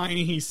 every line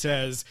he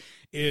says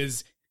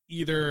is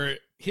either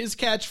his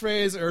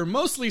catchphrase or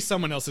mostly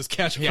someone else's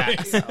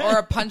catchphrase. Yeah. Or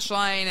a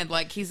punchline, and,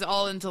 like, he's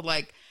all into,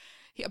 like...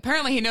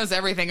 Apparently he knows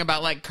everything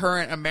about, like,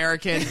 current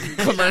American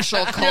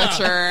commercial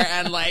culture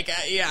and, like,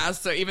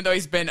 so even though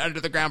he's been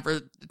under the ground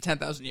for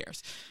 10,000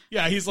 years.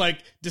 Yeah, he's,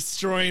 like,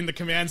 destroying the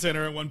command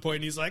center at one point,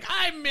 and he's like,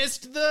 I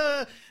missed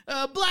the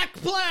Black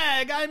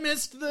Plague, I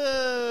missed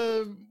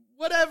the...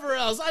 whatever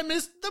else. I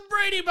missed the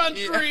Brady Bunch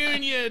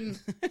reunion.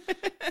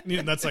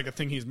 That's like a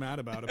thing he's mad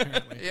about,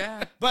 apparently.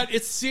 Yeah. But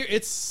it's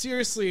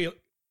seriously,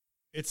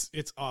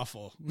 it's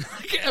awful.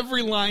 Like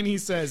every line he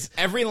says.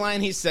 Every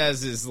line he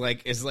says is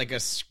like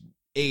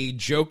a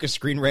joke a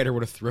screenwriter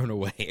would have thrown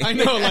away. I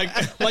know,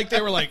 like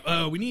they were like,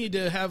 oh, we need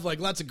to have like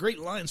lots of great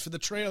lines for the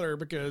trailer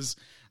because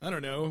I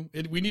don't know,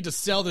 we need to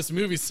sell this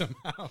movie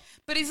somehow.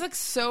 But he's like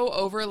so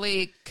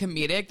overly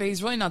comedic that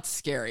he's really not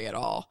scary at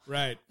all.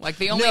 Right. Like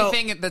the only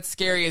thing that's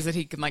scary is that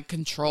he can like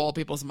control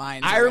people's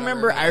minds. I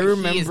remember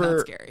he is not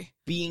scary.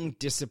 Being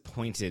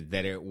disappointed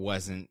that it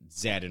wasn't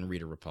Zed and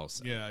Rita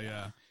Repulsa.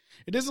 Yeah.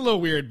 It is a little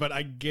weird, but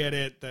I get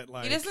it that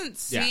like he doesn't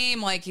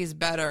seem like he's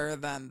better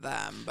than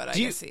them, but I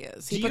guess he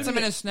is. He puts him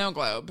in a snow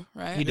globe,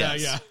 right? He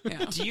does.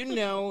 Yeah. Do you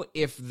know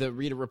if the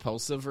Rita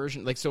Repulsa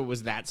version, like, so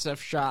was that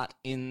stuff shot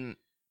in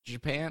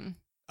Japan?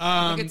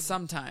 I think it's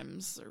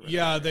sometimes.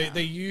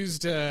 They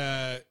used.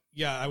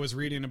 I was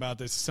reading about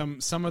this.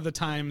 Some of the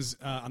times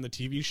on the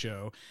TV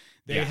show,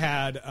 they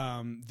had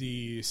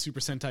the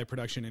Super Sentai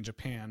production in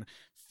Japan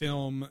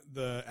film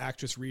the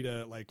actress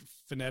Rita like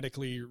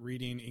phonetically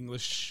reading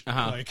English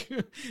like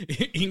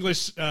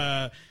English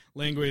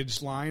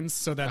language lines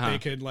so that they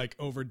could like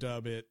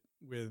overdub it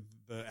with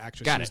the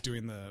actress who's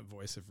doing the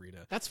voice of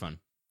Rita. That's fun.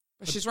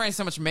 But she's wearing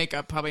so much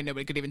makeup, probably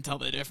nobody could even tell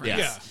the difference.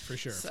 Yeah, for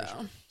sure.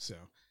 So,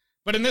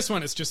 but in this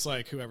one, it's just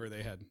like whoever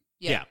they had.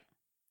 Yeah.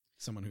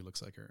 someone who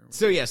looks like her.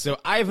 So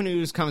Ivan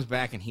Ooze comes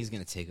back and he's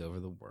going to take over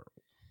the world.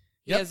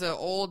 He has an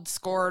old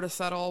score to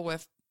settle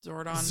with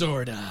Zordon.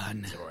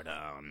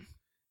 Zordon.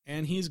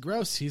 And he's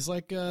gross. He's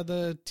like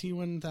the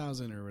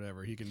T-1000 or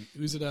whatever. He can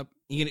ooze it up.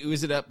 He can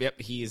ooze it up.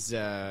 Yep. He's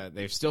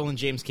they've stolen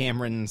James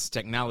Cameron's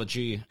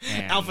technology.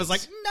 And Alpha's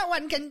like, no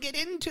one can get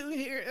into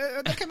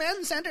here. The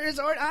command center is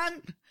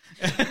Zordon.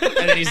 and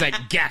then he's like,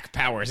 GAC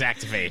powers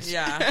activate.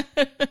 Yeah.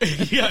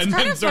 Yeah, and then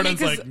kind of funny Zordon's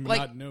 'cause, like, like,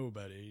 not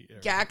nobody.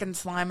 Gak and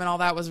slime and all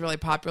that was really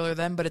popular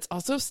then, but it's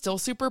also still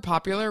super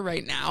popular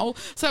right now.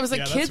 So I was like,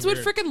 Yeah, that's kids would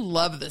weird. freaking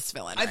love this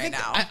villain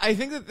now. I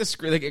think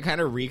that it kind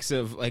of reeks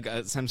of like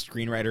some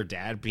screenwriter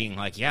dad being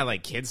like, yeah,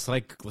 like kids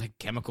like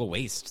chemical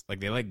waste,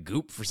 like they like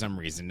goop for some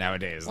reason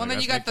nowadays. Well, Like,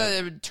 then you that's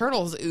got like the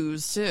turtles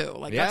ooze too.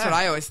 Like Yeah. that's what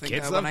I always think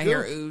Kids of when love I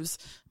hear goop. ooze.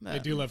 I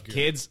do love goop.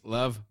 kids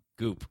love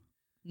goop.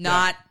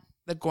 Not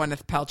the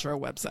Gwyneth Paltrow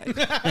website.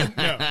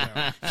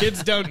 No.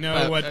 Kids don't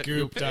know what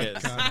goop.com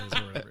is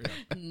or whatever.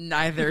 Yeah.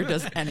 Neither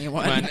does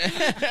anyone.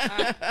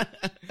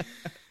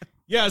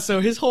 Yeah,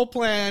 so his whole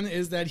plan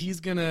is that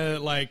he's gonna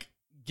like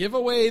give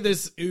away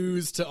this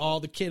ooze to all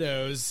the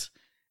kiddos,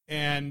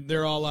 and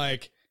they're all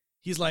like,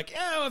 he's like,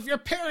 oh, if your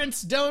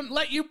parents don't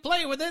let you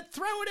play with it,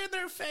 throw it in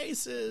their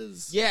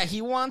faces. Yeah,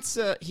 he wants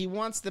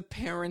the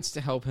parents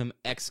to help him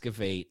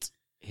excavate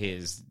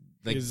his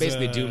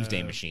basically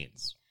doomsday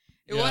machines.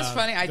 It was Yeah,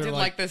 funny. I they're did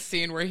like this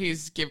scene where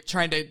he's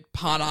trying to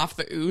pawn off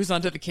the ooze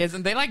onto the kids,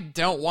 and they like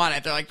don't want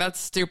it. They're like,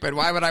 "That's stupid.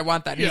 Why would I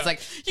want that?" And Yeah. he's like,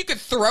 "You could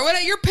throw it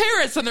at your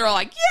parents," and they're all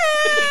like,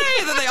 "Yay!"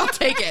 And then they all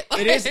take it.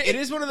 It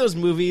is one of those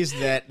movies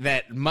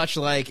that much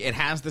like it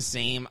has the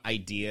same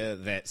idea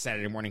that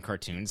Saturday morning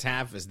cartoons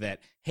have, is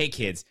that, hey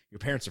kids, your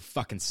parents are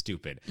fucking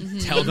stupid.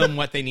 Tell them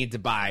what they need to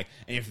buy,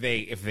 and if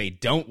they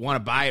don't want to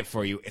buy it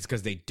for you, it's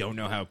because they don't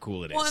know how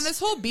cool it is. Well, and this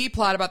whole B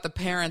plot about the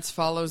parents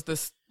follows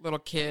this little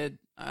kid,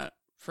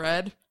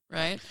 Fred,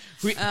 right?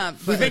 who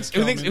But- thinks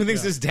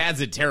his dad's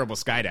a terrible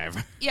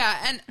skydiver? Yeah,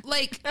 and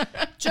like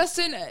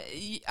Justin,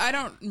 I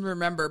don't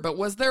remember, but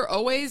was there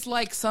always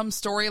like some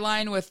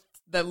storyline with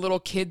that little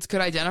kids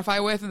could identify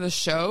with in the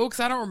show? Because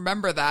I don't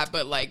remember that,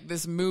 but like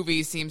this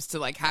movie seems to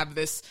like have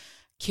this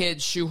kid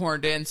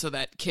shoehorned in so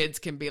that kids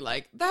can be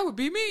like, that would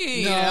be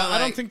me. No, You know, I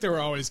don't like- think there were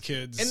always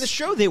kids. In the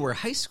show, they were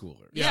high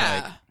schoolers.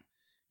 Yeah.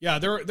 Yeah,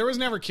 there was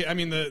never kid. I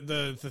mean,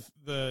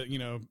 the you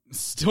know,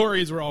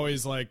 stories were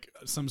always like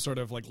some sort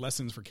of like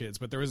lessons for kids,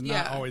 but there was not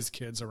Yeah. always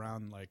kids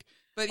around. Like,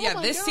 But oh yeah,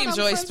 my this God, seems I'm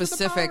really friends with the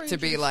Power specific to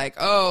be Rangers. like,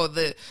 oh,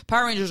 the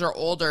Power Rangers are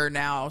older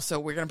now, so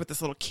we're gonna put this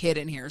little kid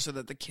in here so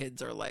that the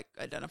kids are like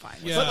identifying.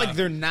 with Yeah. But like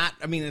they're not.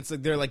 I mean, it's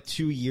like they're like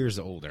 2 years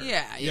older. it.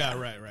 Yeah, yeah,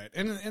 right.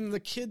 And the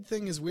kid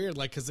thing is weird,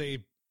 like because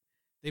they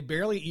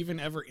barely even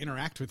ever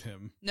interact with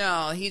him.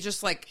 No, he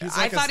just like, He's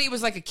I like thought he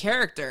was like a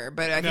character,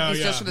 but I think No, he's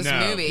yeah, just for this no.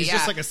 movie. He's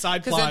just like a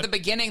side Because plot. at the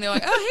beginning they're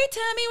like, oh, hey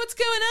Tommy, what's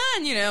going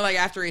on? You know, like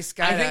after he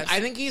skydives. I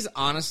think he's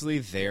honestly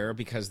there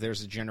because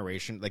there's a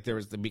generation, like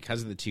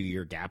because of the 2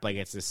 year gap, like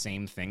it's the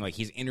same thing. Like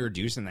he's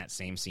introduced in that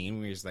same scene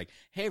where he's like,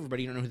 hey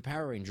everybody, you don't know who the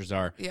Power Rangers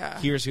are. Yeah.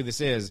 Here's who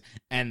this is.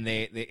 And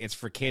it's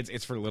for kids,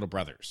 it's for little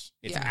brothers.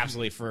 It's Yeah.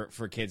 absolutely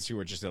for kids who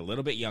are just a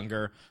little bit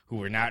younger, who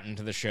were not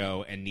into the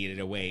show and needed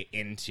a way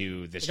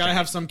into this. You gotta giant-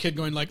 have some kid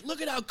going like, look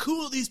at how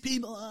cool these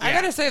people are. I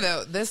gotta say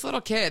though, this little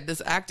kid,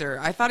 this actor,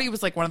 I thought he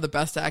was like one of the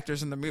best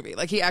actors in the movie.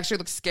 Like he actually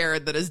looked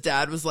scared that his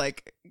dad was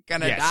like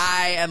gonna Yes.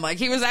 die, and like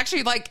he was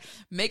actually like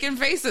making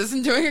faces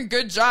and doing a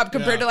good job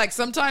compared Yeah. to like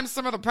sometimes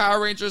some of the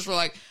Power Rangers were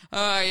like,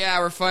 oh yeah,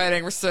 we're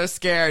fighting, we're so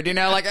scared, you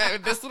know. Like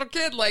this little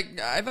kid, like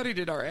I thought he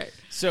did all right.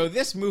 So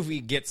this movie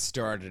gets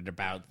started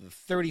about the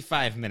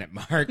 35-minute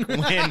mark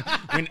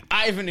when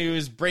Ivan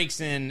Ooze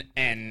breaks in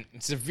and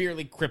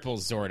severely cripples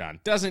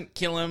Zordon. Doesn't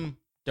kill him.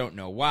 Don't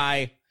know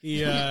why.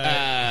 He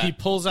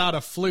pulls out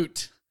a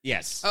flute.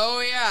 Yes.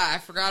 Oh yeah, I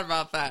forgot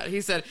about that.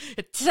 He said,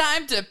 "It's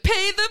time to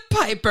pay the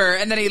piper,"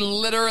 and then he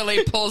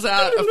literally pulls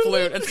out a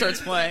flute and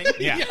starts playing.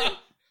 Yeah.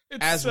 It's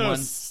As so one-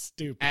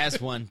 stupid. As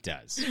one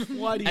does.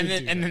 Why do you And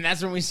do then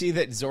that's when we see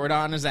that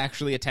Zordon is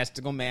actually a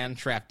testicle man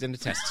trapped in a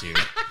test tube.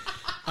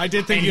 I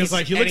did think and he was he's-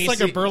 like, he and looks he's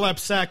like a burlap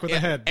sack with a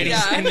head. And,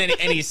 Yeah.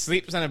 and he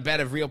sleeps on a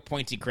bed of real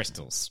pointy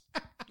crystals.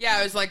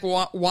 Yeah, it was like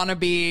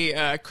wannabe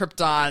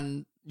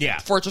Krypton, Yeah.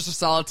 Fortress of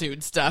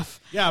Solitude stuff.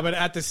 Yeah, but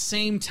at the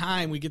same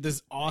time, we get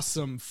this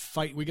awesome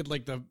fight. We get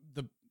like the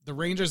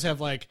Rangers have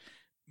like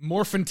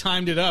morphin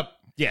timed it up,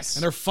 Yes.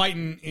 and they're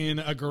fighting in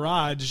a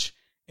garage,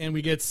 and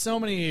we get so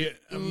many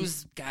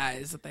Ooze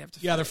guys that they have to.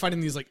 yeah, they're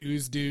fighting these like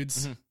ooze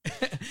dudes,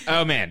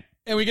 Oh, man.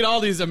 and we get all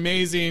these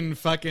amazing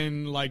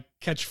fucking like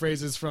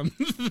catchphrases from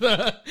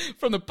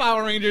the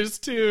Power Rangers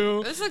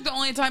too. This is like the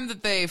only time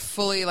that they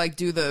fully like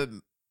do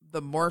the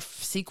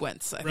morph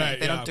sequence. I think Right,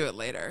 they yeah. don't do it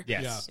later.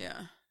 Yes. Yeah.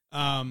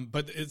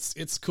 But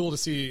it's cool to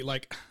see.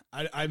 Like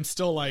I'm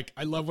still like,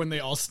 I love when they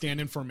all stand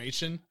in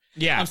formation.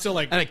 Yeah. I'm still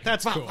like, And like,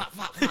 that's cool.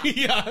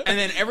 Yeah. And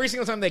then every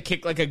single time they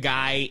kick like a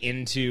guy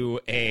into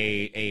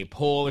a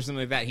pole or something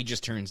like that, he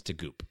just turns to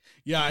goop.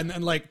 Yeah, and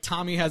then like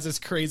Tommy has this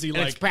crazy And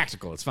like it's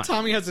practical. It's fun.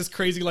 Tommy has this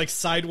crazy like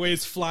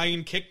sideways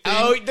flying kick thing.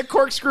 Oh, the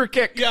corkscrew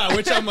kick. yeah,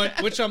 which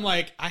I'm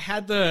like I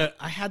had the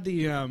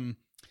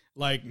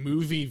like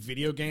movie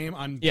video game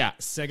on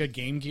Sega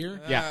Game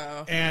Gear.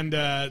 Yeah. And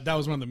that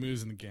was one of the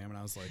moves in the game, and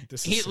I was like,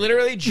 "This." He is so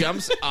literally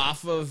jumps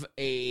off of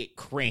a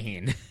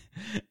crane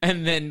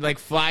and then like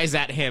flies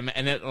at him,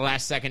 and at the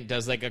last second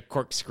does like a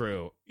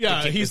corkscrew.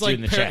 Yeah, to he's this dude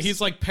in the like chest.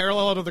 he's like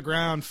parallel to the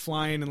ground,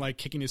 flying and like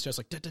kicking his chest,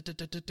 like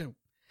 "Da-da-da-da-da-da."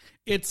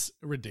 It's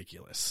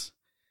ridiculous.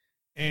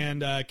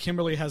 And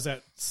Kimberly has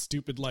that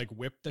stupid like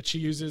whip that she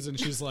uses, and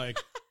she's like,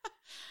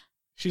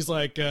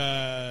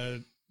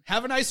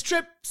 "Have a nice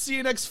trip. See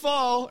you next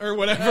fall," or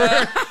whatever.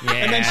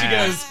 And then she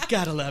goes,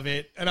 "Gotta love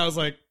it." And I was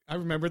like, I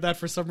remembered that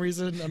for some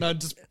reason, and I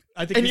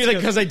think. And you're like,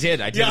 because I did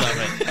love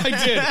it.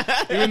 I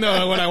did. Even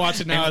though when I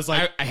watch it now, I was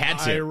like, I had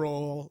to eye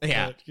roll.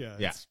 Yeah. But yeah,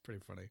 it's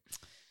pretty funny.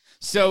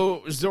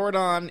 So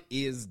Zordon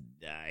is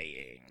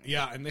dying.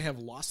 Yeah, and they have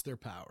lost their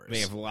powers. They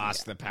have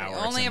lost the power.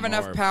 They only some have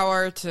enough more.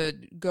 power to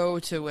go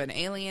to an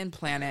alien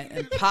planet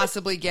and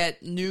possibly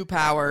get new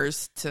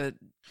powers to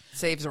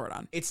save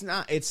Zordon. It's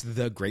not. It's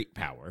the great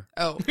power.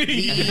 Oh,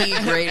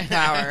 the great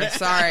power.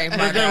 Sorry, my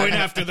We're going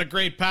bad. after the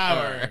great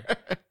power.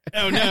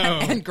 Oh no!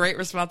 And great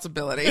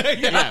responsibility.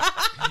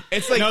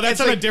 It's like No, that's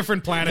it's on like, a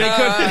different planet.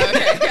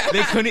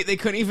 They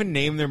couldn't even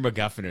name their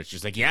MacGuffin. It's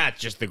just like, it's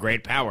just the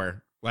great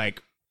power.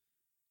 Like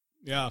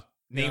Yeah,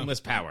 nameless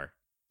power.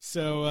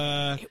 So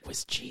It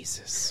was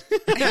Jesus.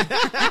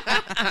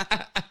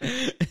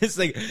 It's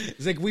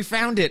like we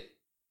found it,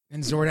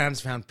 and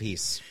Zordon's found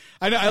peace.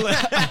 I know. I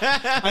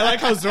like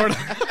how Zordon.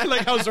 I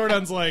like how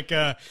Zordon's like,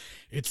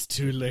 "It's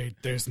too late.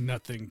 There's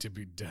nothing to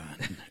be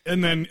done."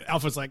 And then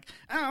Alpha's like,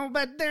 "Oh,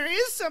 but there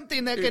is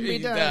something that can be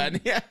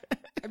done." Yeah.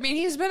 I mean,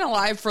 he's been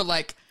alive for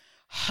like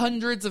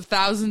hundreds of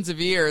thousands of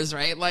years,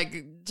 right?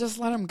 Like, just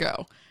let him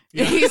go.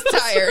 He's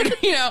tired,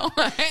 you know.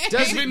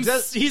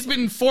 He's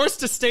been forced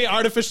to stay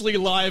artificially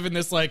alive in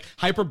this like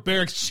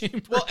hyperbaric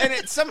chamber. Well, and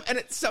at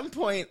some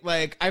point,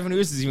 like Ivan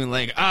Ooze is even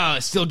like,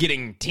 still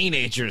getting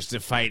teenagers to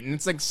fight, and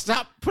it's like,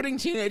 stop putting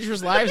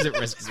teenagers' lives at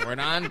risk,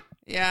 Zordon.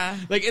 Yeah.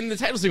 Like in the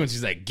title sequence,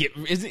 he's like,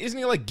 isn't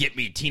he like, get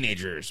me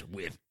teenagers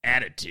with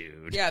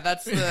attitude? Yeah,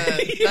 that's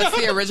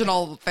the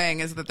original thing,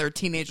 is that they're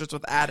teenagers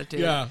with attitude.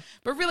 Yeah.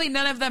 But really,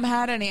 none of them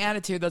had any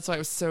attitude. That's why it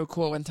was so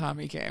cool when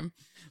Tommy came.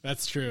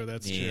 That's true.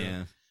 That's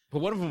true. But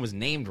one of them was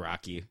named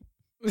Rocky.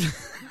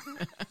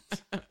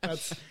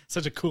 That's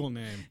such a cool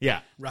name.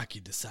 Yeah.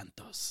 Rocky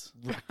DeSantos.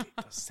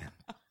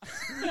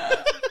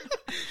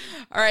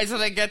 All right, so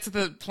they get to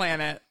the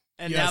planet,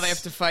 and now Yes. they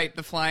have to fight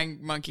the flying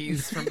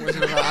monkeys from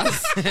Wizard of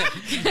Oz.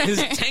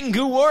 His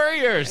Tengu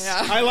warriors.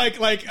 Yeah. I like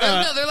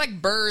No, they're like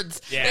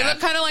birds. Yeah. They look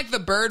kind of like the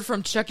bird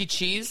from Chuck E.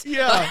 Cheese.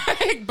 Yeah.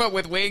 Like, but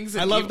with wings.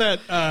 And I love that.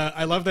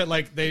 I love that.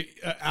 Like they,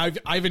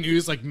 Ivan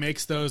Ooze like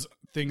makes those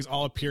things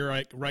all appear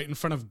like right in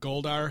front of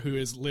Goldar, who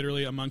is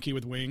literally a monkey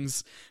with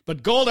wings.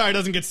 But Goldar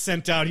doesn't get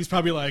sent out. He's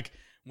probably like,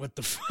 "What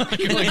the fuck?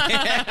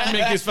 Like,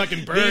 make these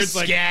fucking birds These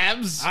like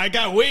scabs. I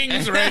got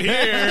wings right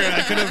here.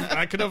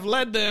 I could have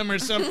led them or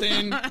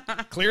something.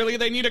 Clearly,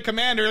 they need a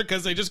commander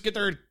because they just get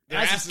their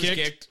asses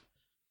kicked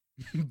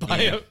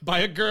by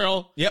a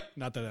girl. Yep.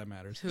 Not that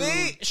matters. who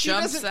She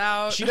jumps doesn't-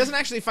 out. She doesn't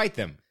actually fight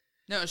them.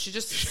 No, she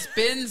just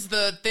spins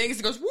the things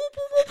and goes whoop,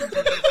 whoop, whoop,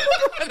 whoop, whoop,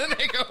 whoop, and then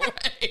they go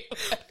away.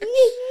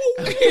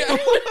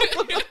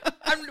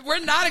 We're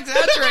not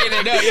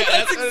exaggerating.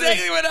 That's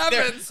exactly what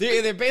happens.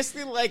 They're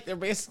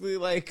basically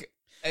like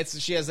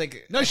she has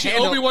like No, a she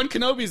handle- Obi-Wan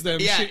Kenobi's them.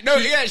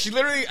 Yeah, she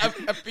literally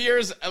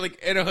appears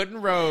like in a hood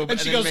and robe, And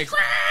she then goes, makes,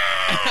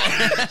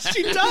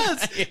 she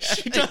does.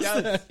 She does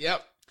that.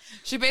 Yep.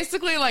 She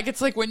basically, like, it's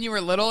like when you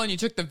were little and you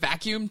took the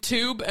vacuum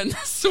tube and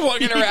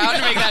swung it around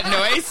to make that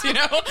noise, you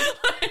know?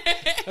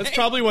 That's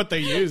probably what they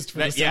used for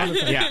the sound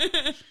effect.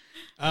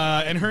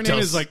 Yeah. And her name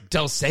is like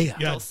Dulcea.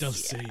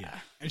 Dulcea.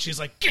 And she's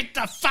like, "Get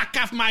the fuck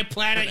off my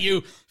planet,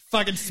 you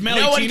fucking smelly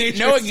No teenagers."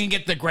 one can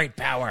get the great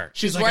power.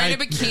 She's like, Wearing a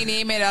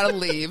bikini made out of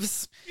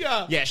leaves.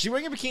 yeah. Yeah, she's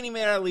wearing a bikini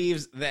made out of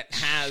leaves that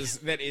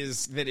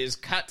is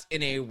cut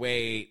in a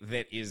way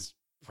that is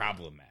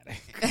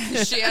problematic.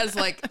 She has,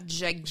 like,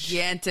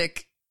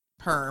 gigantic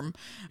perm,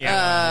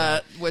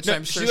 which No,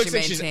 I'm sure she looks she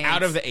like maintains. she's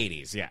out of the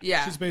 80s. Yeah.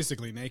 Yeah. She's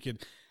basically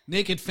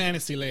naked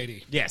fantasy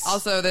lady. Yes.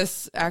 Also,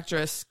 this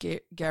actress,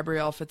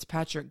 Gabrielle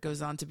Fitzpatrick,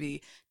 goes on to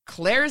be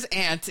Claire's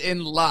aunt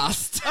in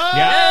Lost.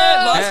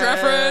 Lost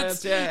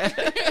reference.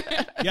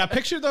 Yeah. Yeah,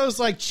 picture those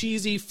like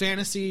cheesy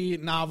fantasy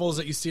novels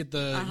that you see at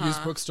the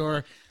used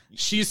bookstore.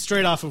 She's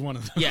straight off of one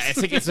of those. Yeah,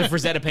 it's like it's a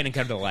Frazetta Painting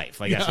come to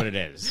life. Like that's what it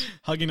is.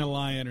 Hugging a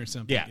lion or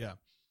something. Yeah.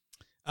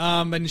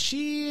 And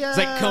she It's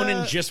like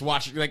Conan just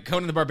watched, like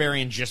Conan the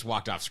Barbarian just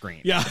walked off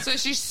screen. Yeah. So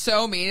she's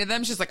so mean to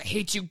them. She's like, "I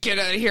hate you. Get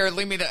out of here.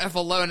 Leave me the F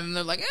alone." And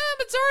they're like,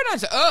 but Zordon.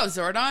 So, oh,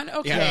 Zordon?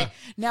 Okay. Yeah.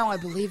 Now I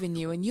believe in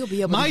you, and you'll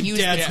be able My to use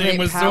dad's this name great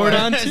was power.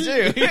 Zordon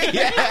too.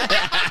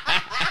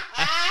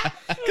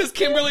 Because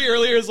Kimberly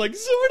earlier is like,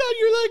 "Zordon,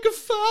 you're like a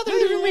father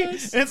to me." And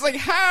it's like,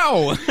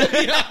 how?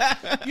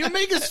 You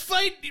make us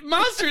fight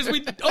monsters.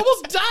 We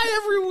almost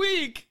die every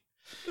week.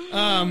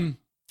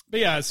 But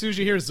yeah, as soon as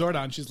she hears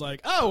Zordon, she's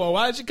like, "Oh, well,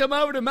 why don't you come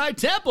over to my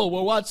temple?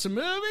 We'll watch some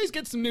movies,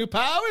 get some new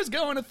powers,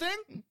 go on a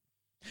thing."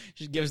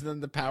 She gives them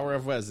the power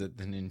of, what is it?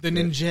 The The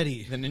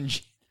ninjetti. The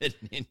ninja.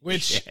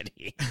 Which-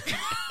 Ninjetti.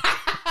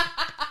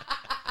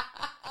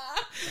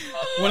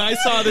 When I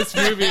saw this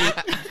movie...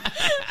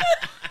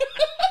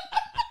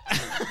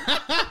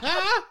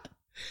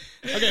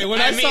 Okay, when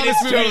I saw this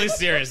movie... totally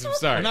serious. I'm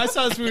sorry. When I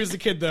saw this movie as a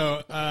kid,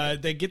 though,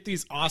 they get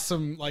these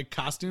awesome like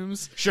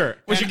costumes. Sure.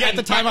 Which And at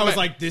the time I was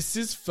my- like, "This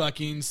is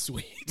fucking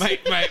sweet."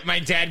 My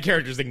dad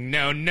character's like,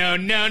 no. No,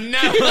 now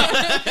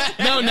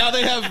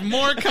they have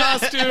more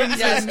costumes.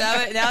 Yes, now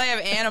they have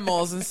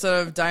animals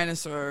instead of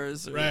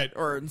dinosaurs, Right.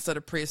 Or instead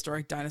of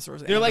prehistoric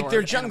dinosaurs. They're like and/or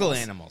they're jungle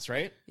animals. animals,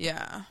 right?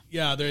 Yeah,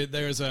 Yeah,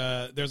 there's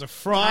a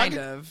frog kind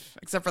of.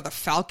 Except for the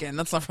falcon,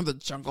 that's not from the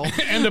jungle.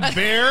 and a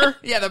bear,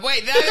 Yeah, there's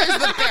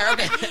the bear.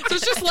 Okay, so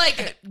it's just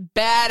like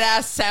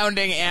badass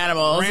sounding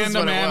animals. is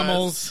random what it was.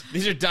 animals.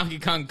 These are Donkey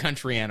Kong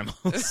Country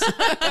animals.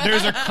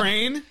 There's a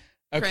crane,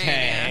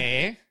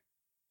 Okay.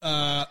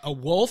 a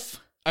wolf,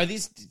 Are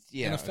these?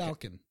 Yeah. and a okay.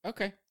 falcon,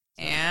 Okay.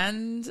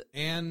 and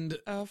and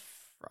a frog.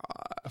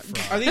 a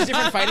frog. Are these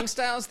different fighting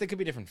styles? They could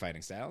be different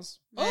fighting styles.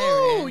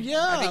 Oh, Maybe.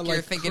 yeah, I think you're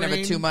like thinking of it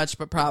crane. too much,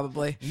 but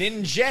probably.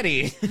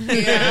 Ninjetti.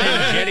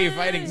 Yeah. Ninjetti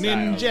fighting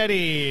styles.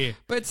 Ninjetti?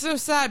 But it's so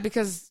sad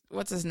because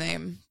what's his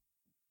name?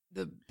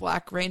 The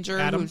Black Ranger,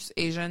 Adam? who's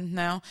Asian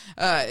now,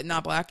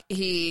 not black.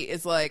 He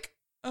is like,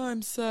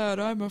 I'm sad,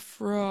 I'm a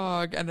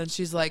frog, and then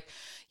she's like,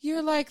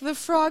 you're like the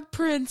frog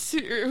prince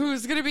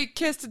who's gonna be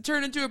kissed and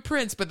turned into a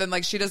prince. But then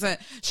like she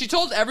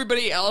told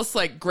everybody else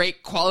like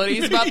great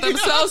qualities about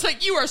themselves,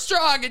 like you are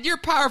strong and you're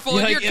powerful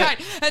and You're you're like,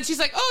 kind. And she's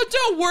like, oh,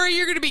 don't worry,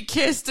 you're gonna be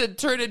kissed and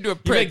turned into a You're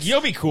prince. like,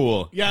 you'll be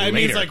cool. Yeah, I mean,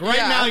 later. it's like right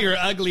Yeah. now you're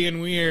ugly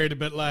and weird,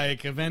 but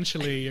like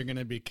eventually you're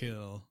gonna be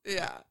killed.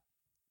 Yeah.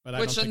 But I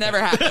Which don't think never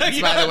that- happens,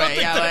 Yeah, by I the don't way.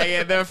 think Yeah, that-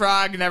 like the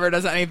frog never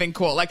does anything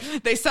cool. Like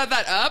they set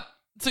that up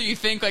so you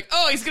think like,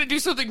 oh, he's gonna do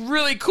something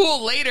really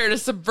cool later to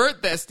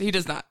subvert this. He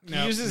does not. He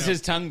uses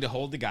his tongue to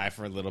hold the guy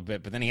for a little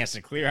bit, but then he has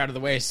to clear out of the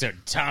way so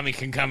Tommy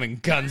can come in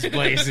guns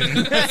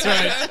blazing. That's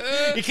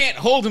right. You can't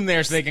hold him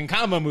there so they can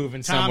combo move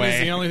in some Tom is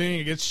way. the only thing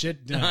that gets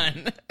shit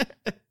done.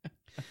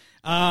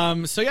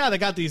 Done. So yeah, they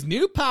got these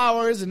new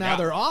powers, and now Yeah.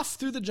 they're off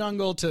through the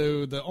jungle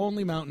to the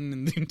only mountain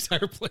in the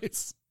entire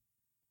place.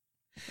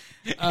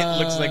 It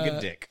looks like a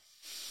dick.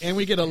 And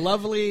we get a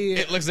lovely.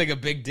 It looks like a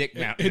big dick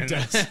mountain. It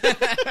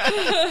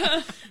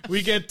does.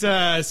 We get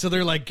so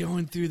they're like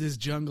going through this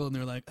jungle, and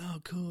they're like, "Oh,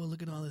 cool!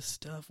 Look at all this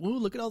stuff. Whoa,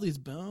 look at all these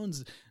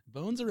bones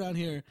around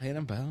here."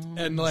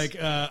 And like,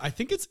 I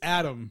think it's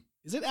Adam.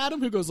 Is it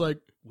Adam who goes like,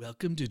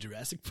 "Welcome to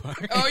Jurassic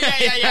Park"? Oh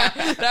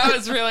yeah. That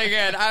was really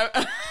good.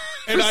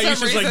 and for I some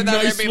just reason, like, that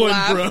made "Nice me one,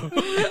 laugh.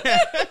 bro."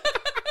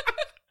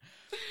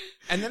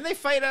 And then they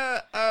fight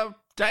a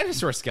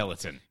dinosaur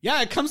skeleton.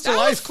 Yeah, it comes to that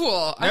life. was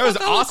cool. That was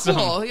awesome.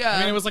 Cool. Yeah. I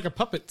mean, it was like a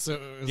puppet, so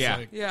it was Yeah.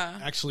 like Yeah.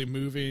 actually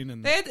moving.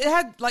 And it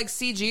had like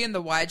CG in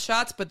the wide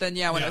shots, but then when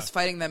Yeah. it was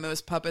fighting them, it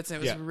was puppets, and it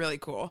was Yeah. really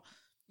cool.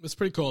 it was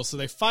pretty cool. So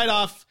they fight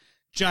off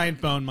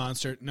giant bone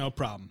monster, no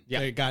problem.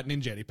 Yeah. They got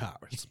ninjetti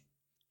powers.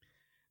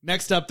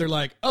 Next up, they're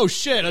like, "Oh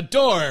shit, a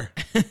door!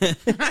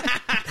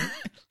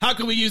 How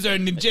can we use our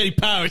ninjetti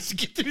powers to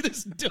get through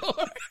this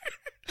door?"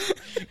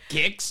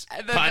 Kicks,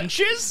 The-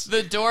 punches.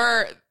 The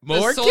door,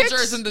 More the soldiers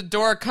kicks? in the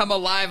door come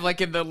alive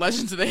like in the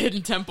Legends of the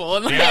Hidden Temple,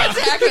 and like, Yeah.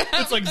 attack them.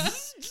 It's like,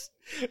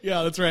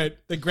 yeah, that's right.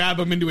 They grab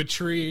him into a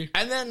tree.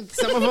 And then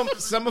some of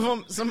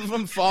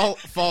them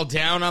fall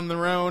down on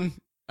their own.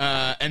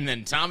 And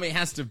then Tommy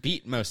has to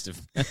beat most of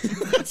them.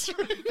 That's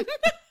right.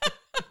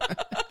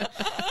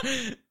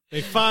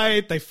 They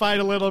fight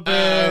a little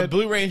bit.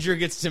 Blue Ranger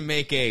gets to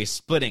make a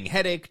splitting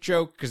headache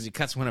joke because he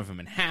cuts one of them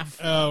in half.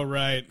 Oh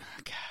right,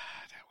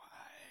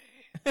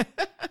 God,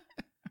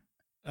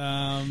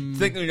 why?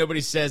 Technically,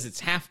 nobody says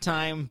it's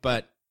halftime,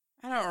 but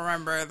I don't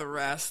remember the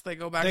rest. They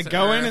go back. They to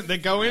go in. Earth. and They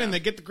go in and they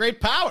get the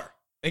great power.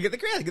 they get the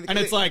credit. And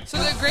it's like, So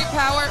the great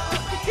power,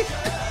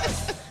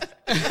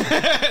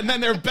 and then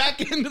they're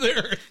back into the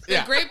earth.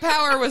 the great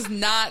power was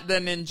not the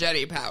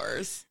ninjetti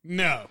powers.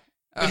 No.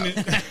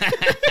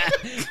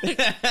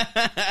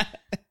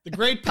 The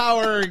great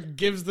power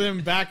gives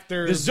them back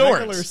their the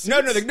regular Zords. suits.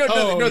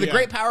 The yeah.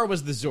 great power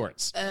was the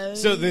Zords.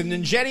 So the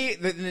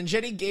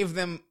Ninjetti gave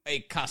them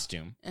a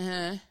costume.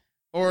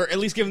 Or at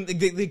least give them,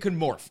 they could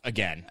morph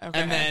again. Okay.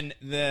 And then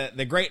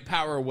the great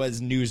power was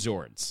new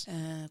Zords.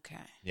 Okay.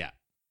 Yeah.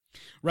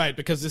 Right,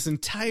 because this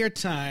entire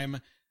time,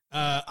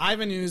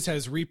 Ivan Ooze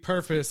has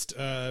repurposed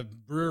a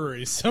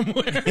brewery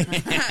somewhere.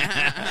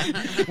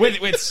 with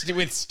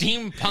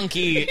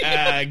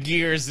steampunky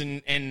gears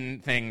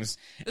and things.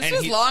 This And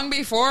was long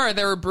before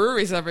there were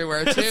breweries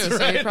everywhere too,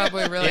 so he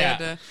probably really Yeah. had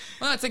to.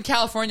 Well, it's in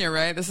California,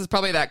 right? This is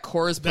probably that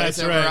Coors place That's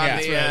over right, on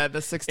that's right.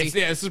 the 60.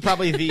 this is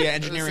probably the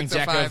engineering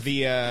deck 605. of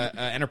the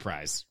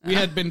Enterprise. we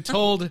had been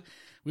told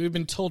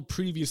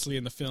previously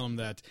in the film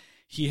that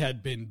he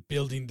had been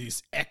building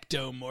these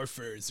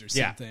ectomorphers or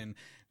Yeah. something,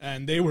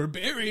 and they were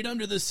buried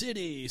under the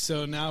city.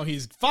 So now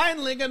he's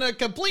finally gonna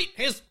complete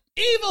his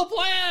evil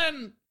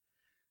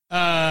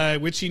plan,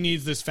 which he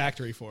needs this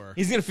factory for.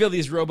 He's gonna fill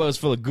these robos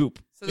full of goop.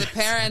 So the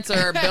parents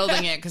are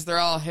building it because they're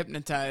all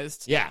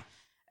hypnotized. Yeah.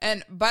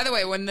 And by the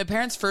way, when the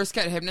parents first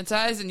get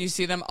hypnotized and you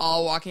see them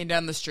all walking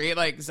down the street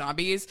like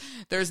zombies,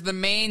 there's the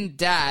main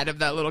dad of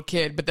that little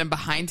kid, but then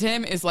behind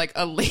him is like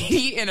a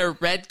lady in a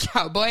red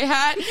cowboy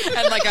hat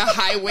and like a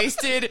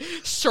high-waisted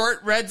short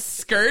red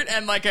skirt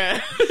and like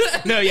a...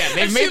 No, yeah,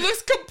 she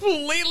looks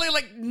completely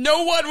like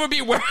no one would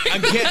be wearing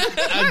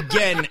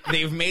Again,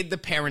 they've made the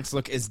parents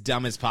look as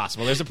dumb as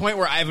possible. There's a point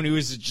where Ivan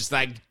Ooze is just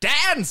like,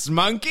 dance,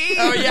 monkey!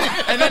 Oh,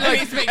 yeah. And then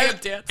he's making him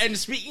dance. And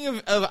speaking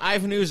of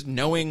Ivan Ooze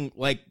knowing,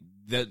 like,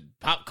 the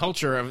pop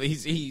culture of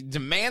he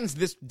demands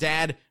this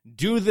dad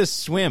do the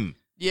swim.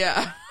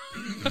 Yeah.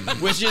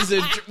 which is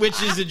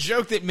a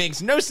joke that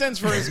makes no sense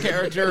for his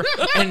character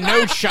and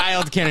no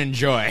child can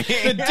enjoy.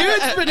 The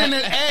dude's been in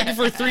an egg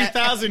for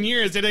 3,000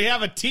 years. Did they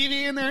have a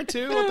TV in there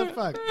too? What the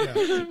fuck?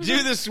 Yeah.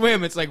 Do the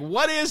swim. It's like,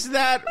 what is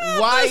that?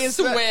 Why is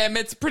swim? that?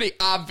 It's pretty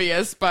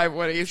obvious by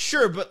what he's...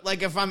 Sure, but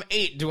like if I'm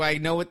 8, do I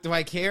know it? Do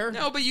I care?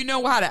 No, but you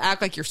know how to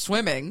act like you're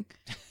swimming.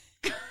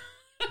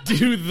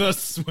 Do the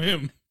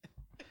swim.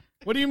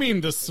 What do you mean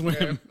the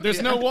swim?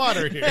 There's no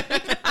water here.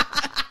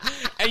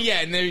 And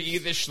yeah, and the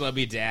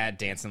schlubby dad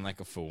dancing like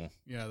a fool.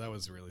 Yeah, that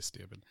was really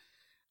stupid.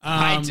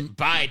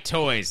 Buy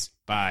toys.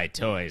 Buy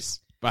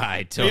toys.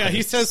 Buy toys. Yeah,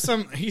 he says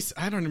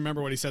I don't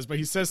remember what he says, but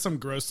he says some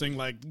gross thing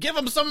like, give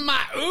him some of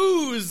my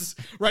ooze,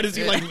 right as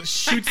he like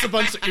shoots a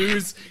bunch of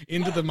ooze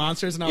into the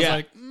monsters, and I was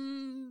like,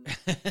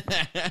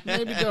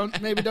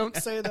 maybe don't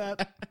say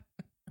that.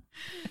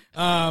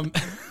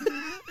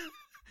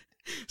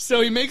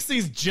 So he makes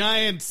these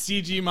giant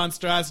CG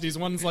monstrosities.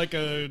 One's like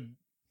a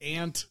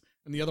ant,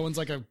 and the other one's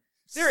like a...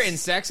 They're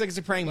insects, like it's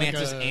a praying Like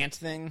mantis a- ant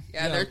thing.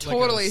 Yeah, they're like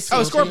totally... a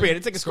Scorpion.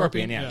 It's like a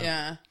scorpion, yeah.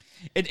 Yeah.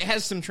 It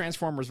has some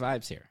Transformers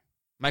vibes here.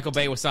 Michael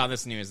Bay saw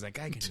this and he was like,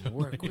 I can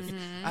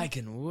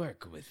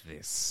work with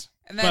this.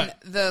 And then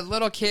the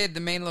little kid,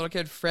 the main little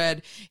kid,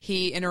 Fred,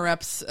 he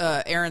interrupts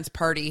Aaron's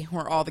party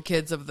where all the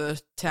kids of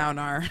the town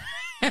are.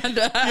 And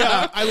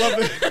Yeah, I love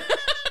it.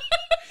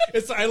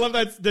 I love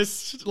that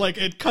this, like,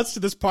 it cuts to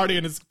this party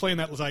and it's playing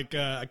that, like,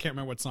 I can't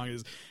remember what song it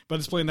is, but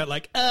it's playing that,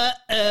 like,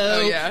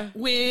 yeah.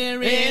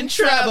 we're in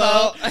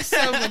trouble.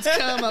 Someone's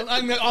come up.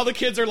 And then all the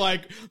kids are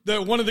like,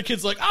 one of the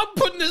kids like, I'm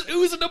putting this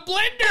ooze in a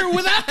blender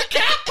without the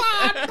cap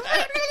on.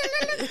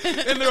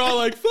 And they're all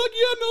like, fuck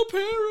yeah, no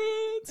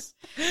parents.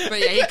 But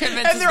yeah, he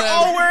convinces And they're them.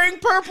 all wearing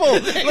purple.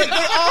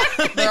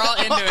 They're all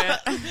into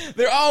it.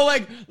 They're all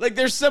like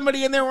there's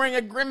somebody in there wearing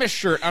a Grimace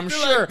shirt, I'm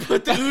sure. Like,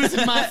 put the ooze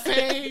in my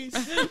face.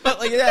 But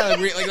like, yeah,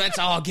 like let's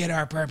all get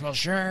our purple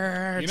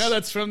shirts. You know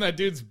that's from that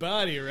dude's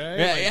body, right?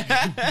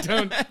 Yeah, Like,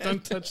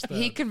 don't touch that.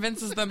 He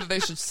convinces them that they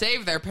should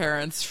save their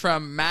parents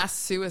from mass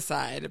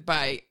suicide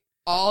by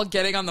all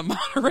getting on the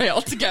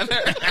monorail together.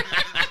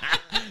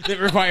 That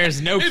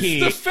requires no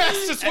key. It's the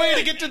fastest way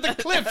to get to the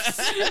cliffs.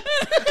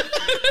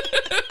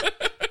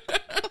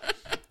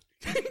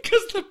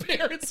 Because the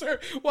parents are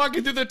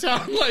walking through the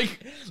town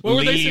like, what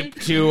were they saying?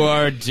 Leap to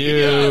our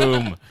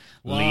doom.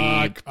 Walk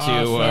Leap to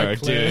off a our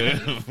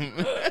cliff.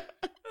 doom.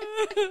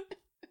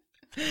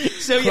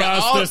 So yeah,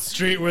 Cross the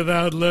street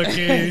without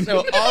looking.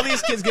 so all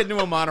these kids get into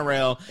a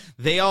monorail.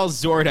 They all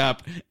zord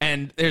up,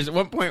 and there's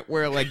one point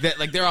where like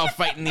they're all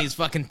fighting these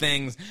fucking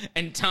things,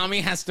 and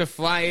Tommy has to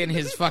fly in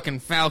his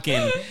fucking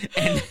Falcon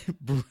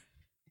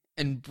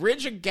and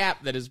bridge a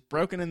gap that is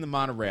broken in the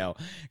monorail,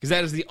 because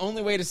that is the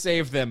only way to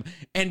save them,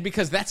 and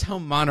because that's how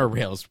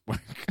monorails work.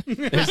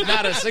 There's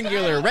not a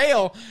singular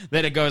rail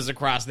that it goes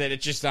across; that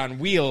it's just on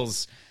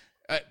wheels.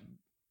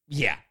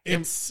 Yeah,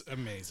 It's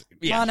amazing.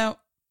 yeah. Mono.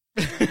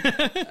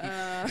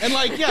 And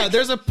like, yeah,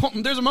 there's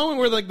a moment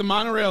where like the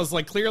monorail is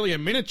like clearly a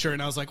miniature,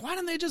 and I was like, why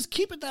didn't they just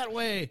keep it that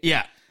way?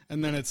 Yeah.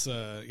 And then it's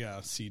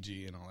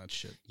CG and all that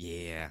shit.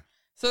 Yeah.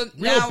 So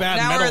Real now bad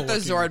we're at the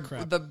metal-looking Zord.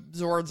 crap. The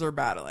Zords are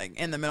battling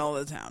in the middle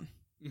of the town.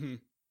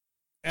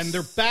 And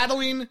they're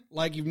battling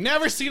like you've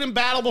never seen them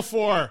battle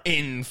before.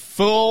 In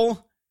full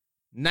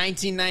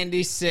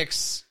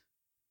 1996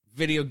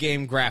 video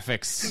game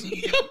graphics.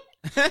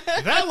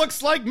 That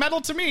looks like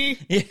metal to me.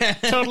 Yeah.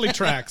 Totally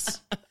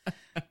tracks.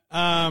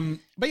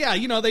 But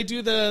yeah, they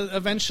do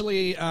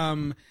eventually,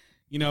 one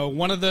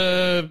of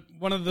the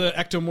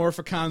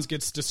ectomorphicons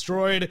gets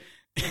destroyed,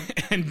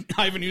 and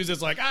Ivan Ooze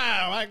is like,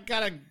 I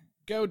gotta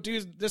go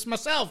do this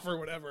myself or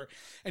whatever.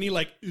 And he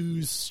like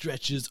ooze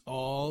stretches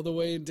all the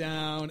way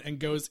down and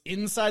goes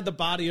inside the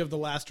body of the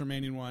last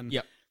remaining one.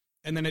 Yep.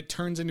 And then it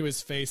turns into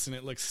his face and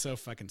it looks so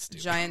fucking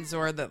stupid. Giant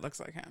Zord that looks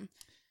like him.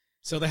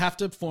 So they have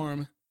to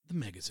form the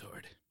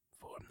Megazord.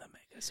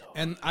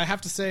 And I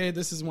have to say,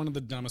 this is one of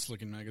the dumbest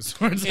looking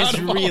Megazords. It's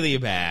really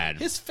bad.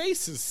 His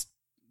face is.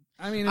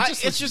 I mean,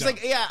 It's looks just dumb.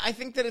 like, yeah, I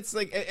think that it's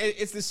like,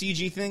 it's the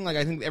CG thing. Like,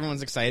 I think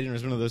everyone's excited. It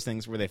was one of those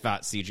things where they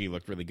thought CG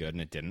looked really good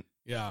and it didn't.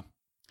 Yeah.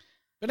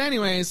 But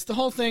anyways, the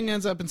whole thing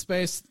ends up in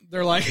space.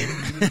 They're like,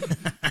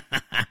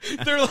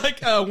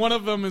 one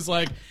of them is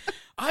like,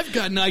 I've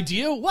got an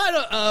idea.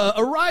 What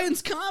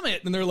Orion's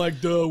comet? And they're like,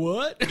 duh,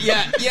 what?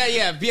 Yeah.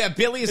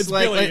 Billy's It's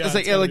like, Billy, it's yeah,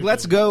 like, totally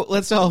let's Billy.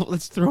 go,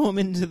 let's throw him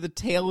into the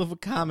tail of a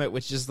comet,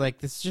 which is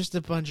like, it's just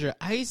a bunch of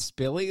ice,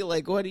 Billy.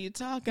 Like, what are you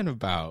talking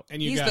about?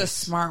 And you He's guys, the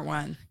smart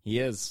one. He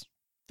is.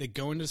 They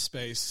go into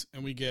space,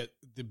 and we get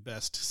the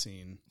best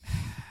scene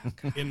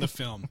in the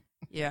film.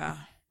 Yeah.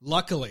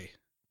 Luckily,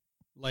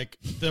 like,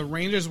 the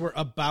Rangers were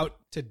about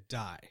to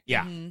die.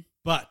 Yeah.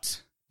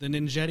 But the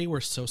Ninjetti were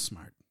so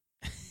smart.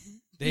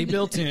 They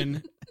built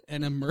in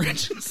an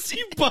emergency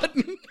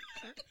button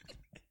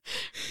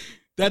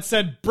that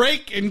said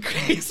break in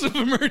case of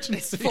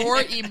emergency.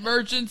 For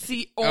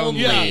emergency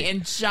only Yeah.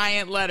 in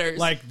giant letters.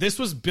 Like, this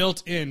was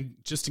built in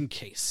just in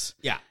case.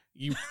 Yeah.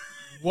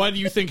 What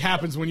do you think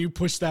happens when you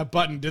push that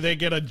button? Do they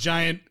get a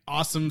giant,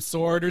 awesome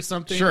sword or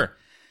something? Sure.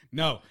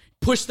 No.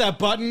 Push that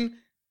button.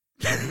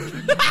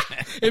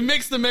 It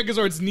makes the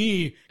Megazord's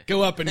knee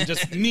go up and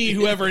just knee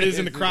whoever it is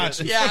in the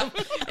crotch. yeah.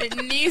 It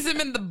knees him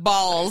in the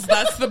balls.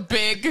 That's the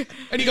big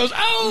And he goes,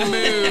 oh!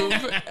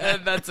 move.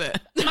 And that's it.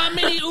 My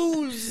mini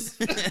ooze.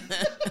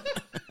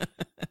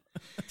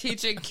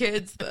 Teaching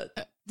kids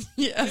that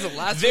as a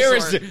last There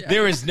resort. is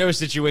there is no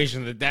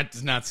situation that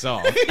does not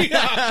solve.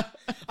 Yeah.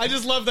 I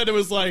just love that it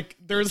was like,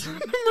 there's an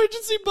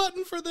emergency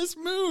button for this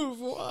move.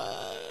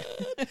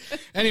 What?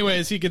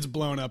 Anyways, he gets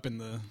blown up in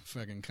the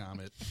fucking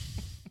comet.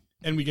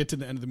 And we get to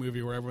the end of the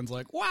movie where everyone's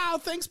like, wow,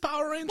 thanks,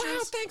 Power Rangers.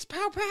 Wow, thanks,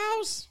 Pow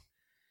Pows.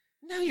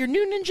 Now your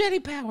new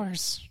Ninjetti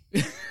powers.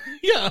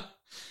 Yeah.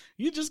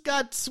 You just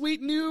got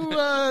sweet new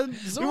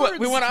Zords.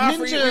 We want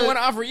to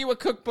offer you a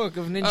cookbook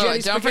of Ninjetti Oh,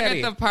 don't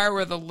spaghetti. forget the part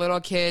where the little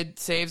kid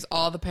saves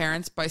all the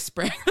parents by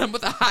spraying them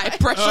with a high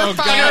pressure Oh,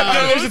 fire God. No,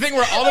 hose. there's the thing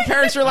where all the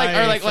parents are I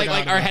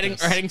forgot about heading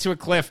this. are heading to a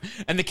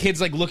cliff, and the kid's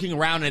like looking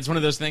around, and it's one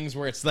of those things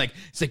where it's like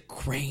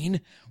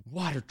crane,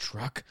 water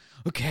truck.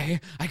 Okay,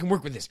 I can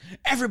work with this.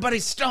 Everybody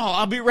stall.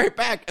 I'll be right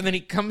back. And then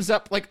he comes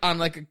up like on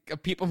like a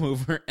people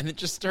mover, and then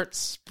just starts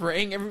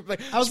spraying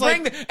everybody. I was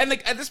spraying like- and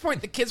like at this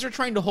point, the kids are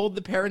trying to hold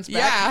the parents back.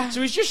 Yeah.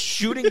 So he's just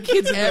shooting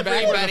kids in the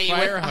back with a Everybody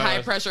fire with hose.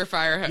 high pressure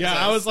fire hose. Yeah,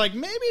 I was like,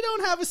 maybe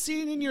don't have a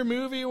scene in your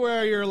movie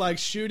where you're like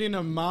shooting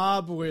a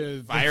mob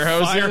with Fire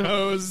hose Fire here?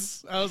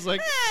 hose. I was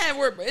like,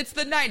 It's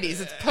the 90s.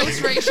 It's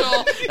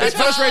post-racial. That's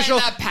post-racial.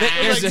 all in the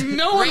past. There's like,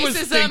 no one was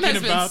Racism thinking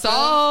has been about that.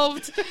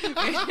 solved.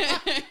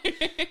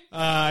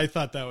 I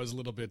thought that was a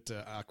little bit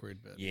awkward,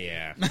 but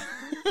Yeah.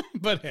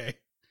 but hey,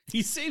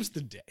 he saves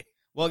the day.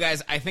 Well,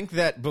 guys, I think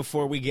that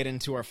before we get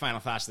into our final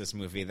thoughts of this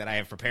movie, that I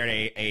have prepared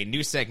a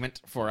new segment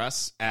for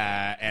us,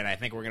 and I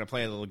think we're going to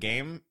play a little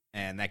game,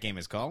 and that game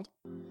is called...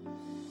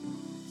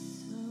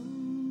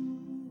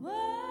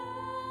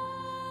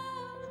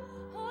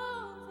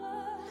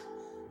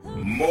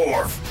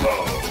 Morpho.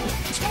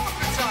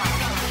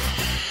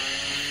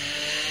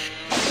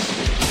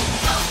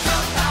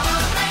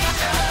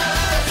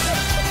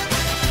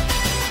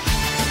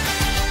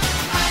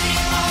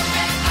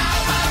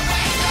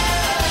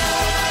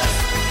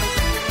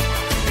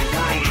 The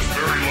world is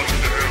very lucky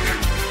to have you,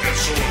 and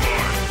so am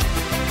I.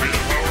 May the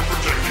power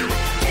protect you,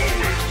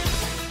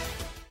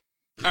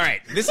 always. All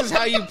right, this is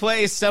how you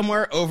play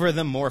Somewhere Over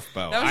the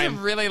Morphbo. That was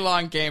a really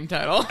long game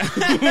title.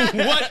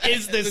 What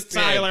is this,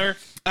 Tyler?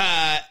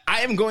 I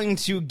am going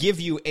to give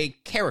you a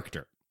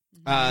character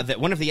that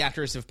one of the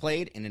actors have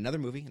played in another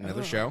movie,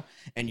 another show,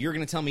 and you're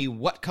going to tell me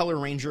what Color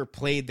Ranger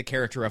played the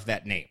character of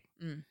that name.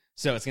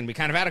 So it's going to be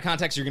kind of out of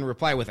context. You're going to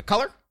reply with a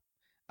color.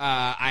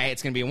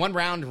 It's going to be in one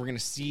round. We're going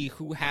to see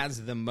who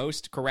has the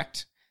most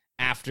correct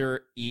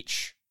after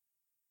each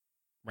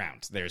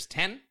round. There's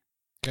 10.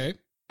 Okay.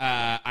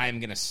 I'm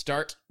going to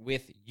start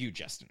with you,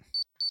 Justin.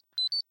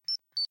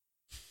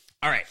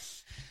 All right.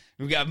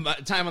 We've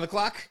got time on the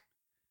clock.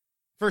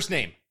 First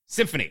name,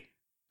 Symphony.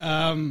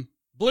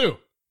 Blue.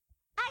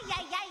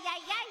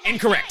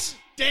 Incorrect.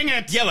 Dang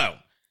it. Yellow.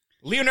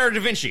 Leonardo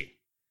da Vinci.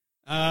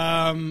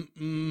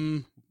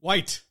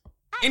 White.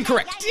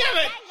 Incorrect.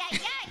 Damn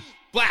it.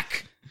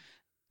 Black.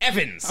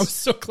 Evans. I was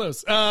so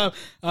close.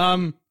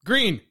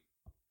 Green.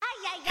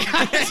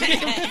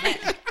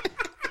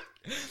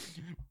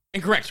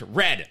 Incorrect.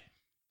 Red.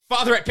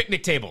 Father at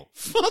picnic table.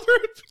 Father.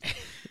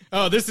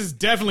 Oh, this is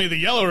definitely the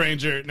Yellow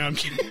Ranger. No, I'm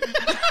kidding.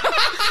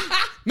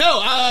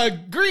 No,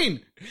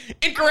 green.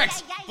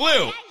 Incorrect.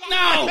 Blue.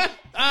 No.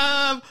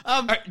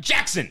 All right,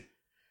 Jackson.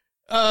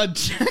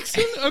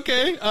 Jackson.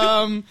 Okay.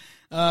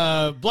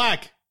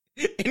 Black.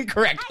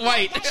 Incorrect.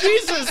 White.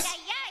 Jesus.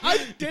 I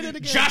did it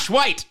again. Josh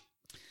White.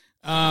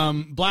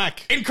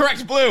 Black.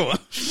 Incorrect. Blue.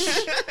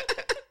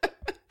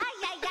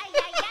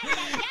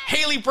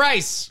 Haley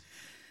Price.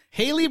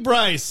 Haley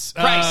Bryce.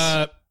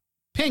 Bryce.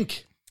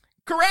 Pink.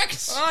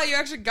 Correct. Oh, you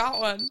actually got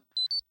one.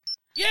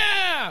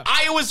 Yeah.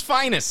 Iowa's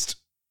finest.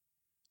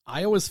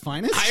 Iowa's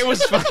finest.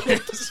 Iowa's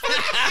finest.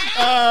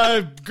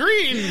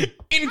 Green.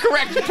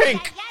 Incorrect.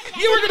 Pink.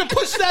 You were gonna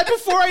push that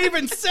before I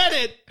even said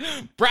it.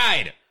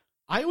 Bride.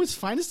 Iowa's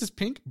finest is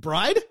pink.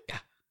 Bride. Yeah.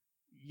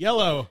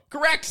 Yellow.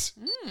 Correct.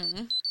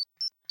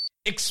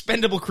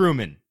 Expendable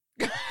crewman.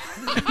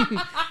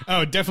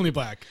 Oh, definitely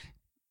black.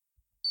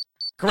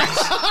 Correct.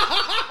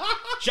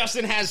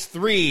 Justin has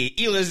 3.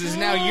 Eliz, is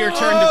now your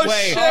turn to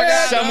play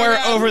shit. Somewhere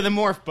Oh, God. Over the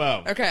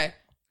Morphbo. Okay.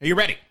 Are you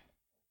ready?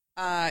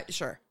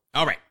 Sure.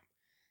 All right.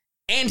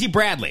 Andy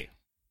Bradley.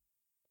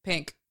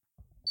 Pink.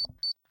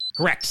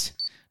 Correct.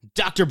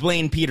 Dr.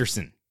 Blaine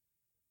Peterson.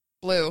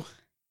 Blue.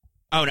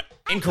 Oh, no.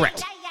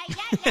 Incorrect.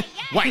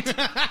 White.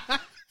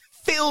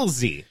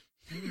 Filzy.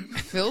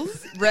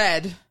 Phil's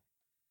red.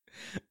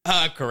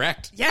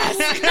 Correct. Yes.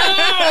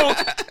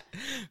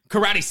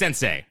 Karate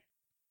Sensei.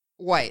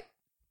 White.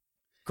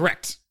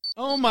 Correct.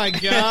 Oh my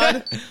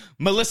God.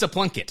 Melissa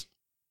Plunkett.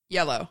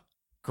 Yellow.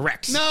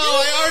 Correct. No,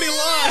 I already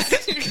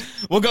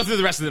lost. We'll go through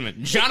the rest of them.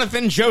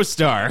 Jonathan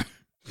Joestar.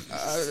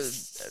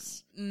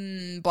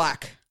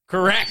 Black.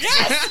 Correct.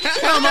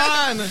 Come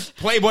on.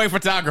 Playboy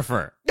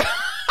photographer.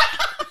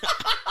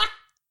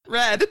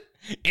 Red.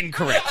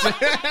 Incorrect.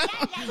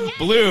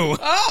 Blue.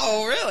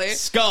 Oh, really?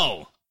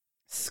 Skull.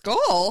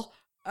 Skull.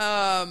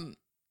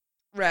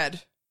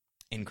 Red.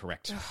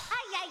 Incorrect.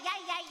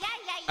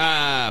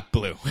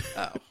 Blue.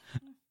 Oh.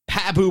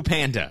 Pabu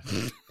Panda.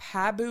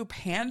 Pabu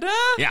Panda?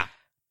 Yeah.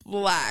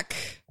 Black.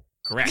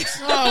 Correct.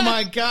 Oh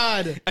my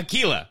God.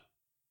 Aquila.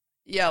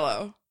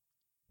 Yellow.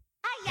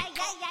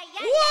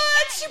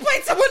 What? She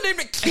played someone named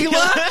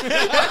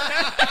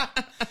Aquila?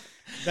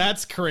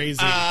 That's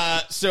crazy.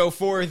 So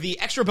for the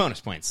extra bonus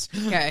points,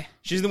 Okay.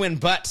 she's the win,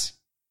 but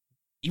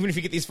even if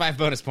you get these 5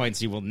 bonus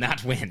points, you will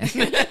not win.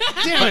 Damn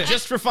But it.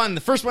 just for fun,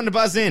 the first one to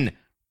buzz in,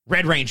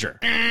 Red Ranger.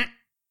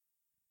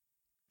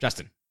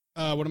 Justin.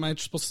 What am I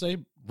supposed to say?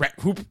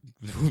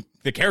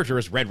 The character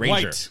is Red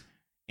Ranger. White.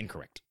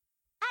 Incorrect.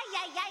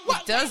 He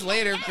does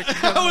later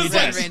become Oh, Red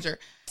yes. Ranger.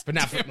 But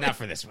not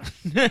for this one.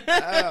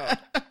 Oh.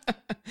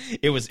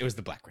 It was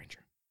the Black Ranger.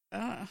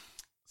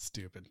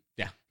 Stupid.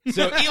 Yeah.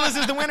 So Elis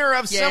is the winner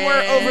of Yeah.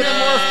 Somewhere Over the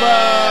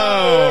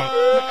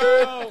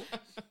Morpho.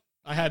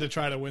 I had to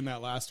try to win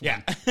that last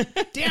one. Yeah.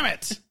 Damn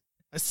it.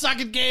 I suck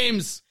at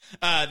games.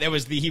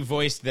 He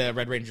voiced the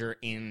Red Ranger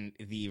in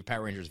the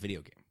Power Rangers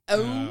video game.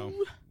 Oh,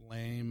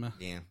 lame.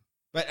 Yeah.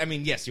 But I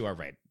mean, yes, you are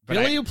right. But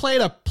Billy, you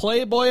played a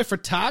Playboy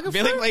photographer?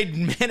 Billy played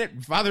Man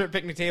at Father at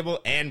Picnic Table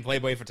and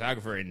Playboy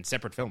photographer in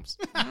separate films.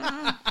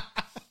 That'd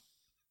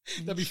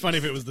be funny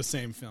if it was the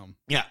same film.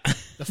 Yeah.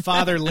 The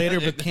father later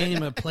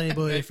became a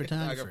Playboy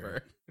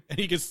photographer. And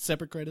he gets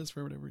separate credits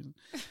for whatever reason.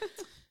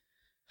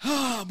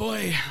 Oh,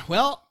 boy.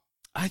 Well,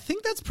 I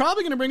think that's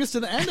probably going to bring us to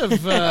the end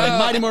of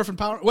Mighty Morphin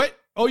Power. Wait.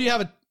 Oh, you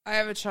have a... I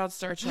have a child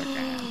star check.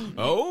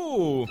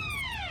 Oh.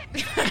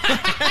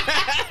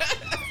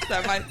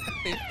 That might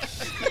be.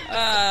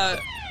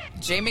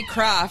 Jamie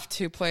Croft,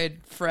 who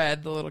played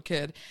Fred, the little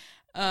kid,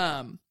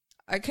 him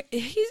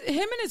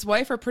and his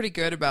wife are pretty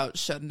good about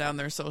shutting down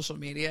their social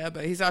media,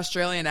 but he's an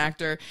Australian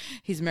actor.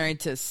 He's married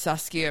to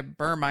Saskia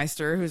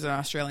Burmeister, who's an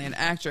Australian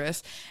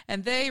actress,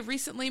 and they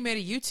recently made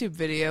a YouTube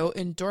video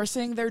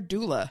endorsing their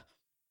doula.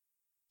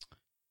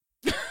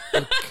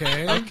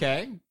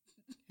 Okay.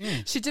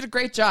 She did a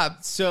great job.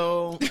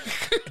 So,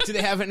 do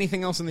they have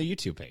anything else on the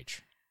YouTube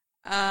page?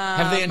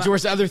 Have they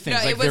endorsed other things,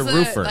 No, like it was their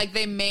roofer? like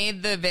they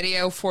made the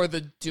video for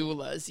the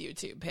doula's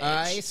YouTube page.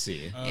 I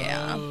see.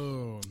 Yeah.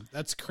 Oh,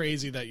 that's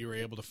crazy that you were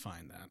able to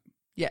find that.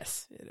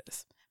 Yes, it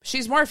is.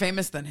 She's more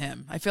famous than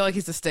him. I feel like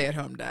he's a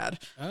stay-at-home dad.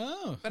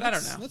 Oh. But I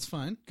don't know. That's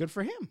fine. Good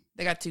for him.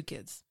 They got 2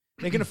 kids.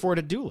 They can afford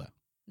a doula.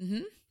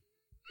 Mm-hmm.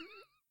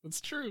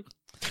 That's true.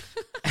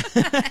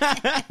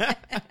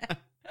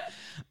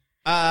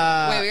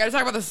 Wait, we got to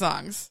talk about the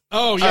songs.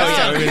 Oh,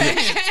 yeah.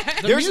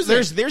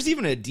 There's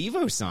even a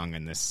Devo song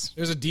in this.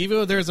 There's a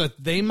Devo. There's a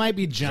They Might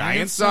Be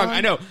Giants song. I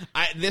know.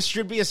 This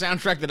should be a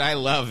soundtrack that I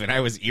love, and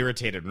I was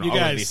irritated when You all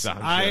guys, of these songs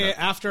showed up.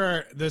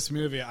 after this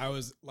movie, I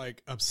was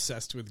like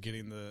obsessed with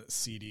getting the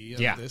CD of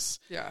this.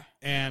 Yeah.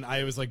 And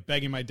I was like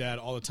begging my dad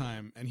all the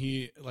time. And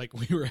he, like,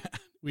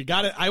 we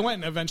got it. I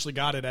went and eventually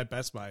got it at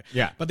Best Buy.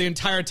 Yeah. But the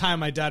entire time,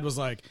 my dad was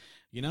like,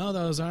 you know,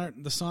 those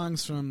aren't the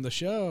songs from the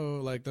show.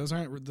 Like, those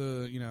aren't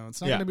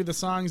it's not going to be the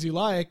songs you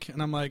like.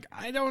 And I'm like,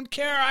 I don't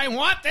care. I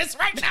want this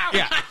right now.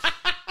 Yeah.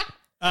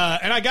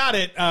 And I got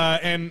it,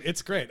 and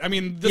it's great. I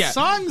mean, the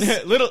songs...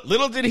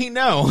 little did he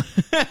know.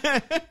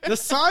 The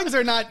songs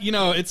are not,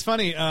 it's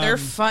funny. They're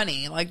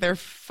funny. Like, they're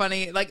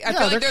funny. Like, I Yeah,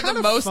 feel like they're they're the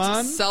kinda most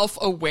fun.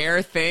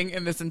 self-aware thing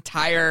in this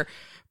entire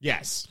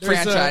Yes.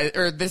 franchise,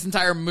 or this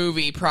entire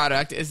movie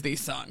product is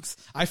these songs.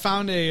 I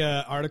found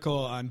a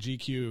article on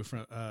GQ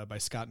from, by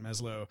Scott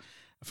Meslow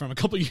from a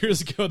couple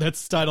years ago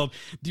that's titled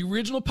 "The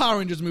Original Power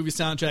Rangers Movie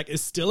Soundtrack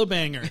is Still a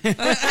Banger."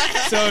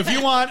 So if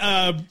you want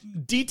a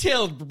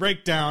detailed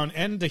breakdown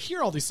and to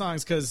hear all these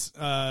songs, because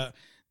I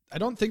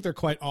don't think they're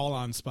quite all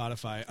on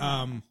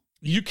Spotify,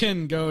 you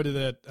can go to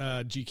the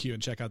GQ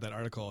and check out that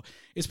article.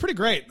 It's pretty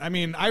great. I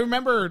mean, I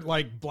remember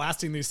like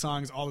blasting these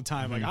songs all the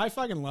time. Like, I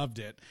fucking loved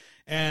it.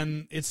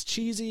 And it's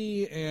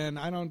cheesy, and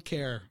I don't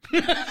care.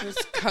 There's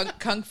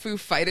kung fu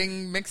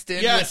fighting mixed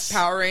in Yes. with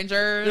Power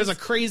Rangers. There's a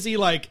crazy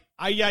like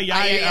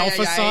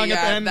alpha song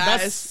at the end.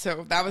 That was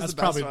the best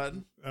probably,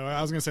 one.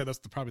 I was gonna say that's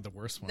probably the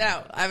worst one.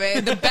 No, I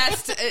mean the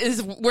best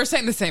is we're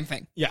saying the same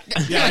thing. Yeah.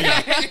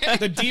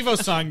 The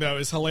Devo song though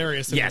is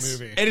hilarious in Yes.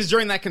 the movie. It is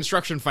during that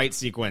construction fight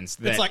sequence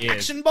that It's like is-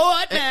 action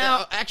boy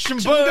now, action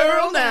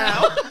girl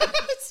now.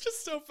 It's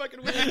just so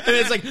fucking weird. And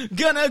it's like,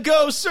 gonna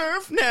go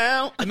surf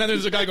now. And then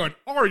there's a guy going,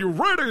 "Are you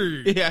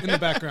ready?" Yeah. in the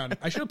background.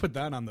 I should have put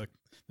that on the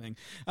thing.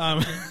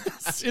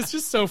 It's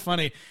just so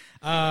funny.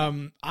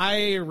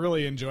 I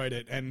really enjoyed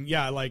it, and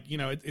yeah, like, you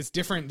know, it's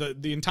different.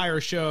 The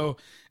entire show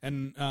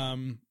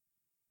and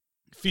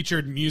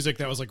featured music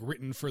that was like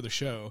written for the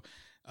show.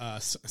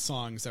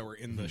 Songs that were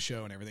in the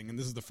show and everything, and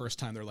this is the first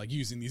time they're like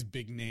using these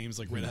big names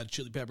like Red Hot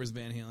Chili Peppers,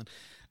 Van Halen,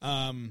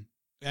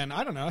 and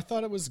I don't know, I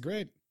thought it was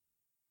great.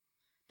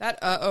 That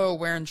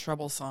We're in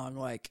Trouble song,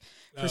 like,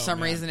 for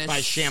some reason is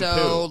By Shampoo.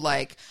 so,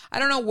 like, I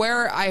don't know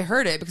where I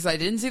heard it because I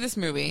didn't see this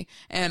movie,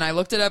 and I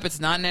looked it up. It's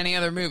not in any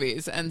other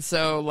movies, and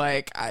so,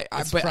 like,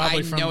 but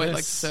I know it,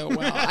 like, so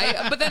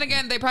well. But then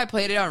again, they probably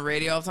played it on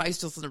radio. I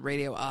used to listen to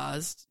Radio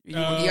Oz. You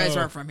guys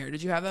weren't from here.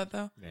 Did you have that,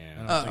 though?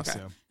 Yeah. I don't think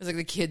so. It was like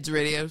the kids'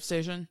 radio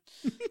station.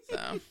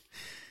 So.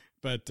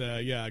 But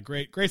yeah,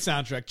 great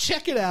soundtrack.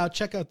 Check it out.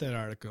 Check out that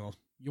article.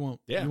 You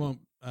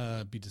won't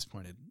be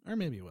disappointed, or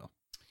maybe you will.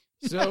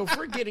 So if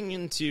we're getting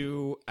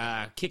into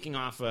kicking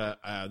off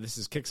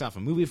kicks off a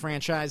movie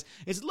franchise,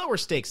 it's lower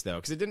stakes though,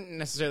 because it didn't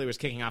necessarily was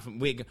kicking off.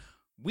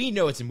 We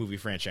know it's a movie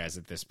franchise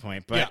at this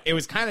point, but it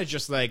was kind of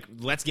just like,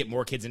 let's get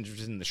more kids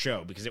interested in the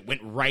show because it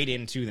went right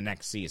into the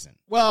next season.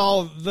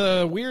 Well,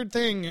 the weird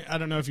thing, I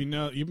don't know if you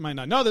know, you might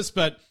not know this,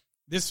 but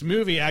this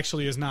movie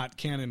actually is not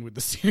canon with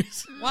the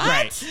series. What?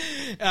 Right.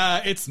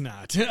 It's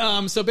not.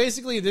 So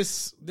basically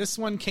this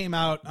one came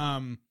out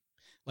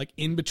like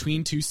in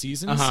between two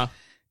seasons. Uh-huh.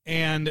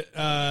 And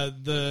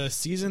the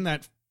season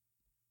that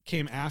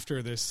came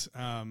after this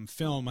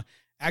film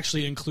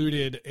actually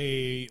included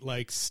a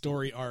like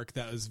story arc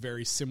that was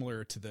very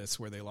similar to this,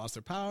 where they lost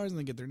their powers and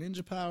they get their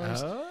ninja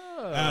powers.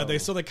 Oh.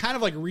 They kind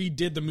of like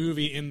redid the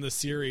movie in the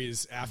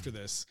series after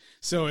this,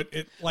 so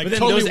it like But then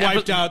totally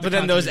wiped out. But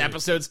then those continuity.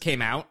 episodes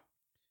came out.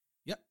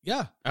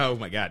 Yeah. Oh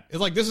my god! It's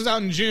like this was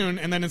out in June,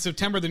 and then in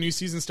September the new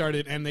season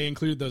started, and they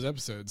included those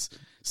episodes.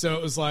 So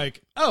it was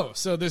like, oh,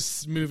 so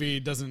this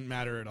movie doesn't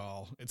matter at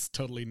all. It's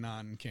totally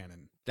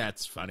non-canon.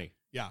 That's funny.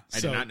 Yeah,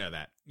 I did not know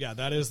that. Yeah,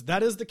 that is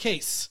the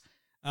case.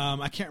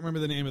 I can't remember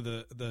the name of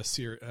the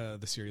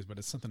series, but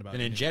it's something about The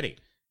Ninjetti.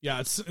 Yeah,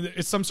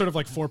 it's some sort of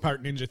like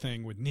 4-part ninja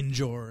thing with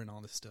Ninjor and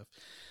all this stuff.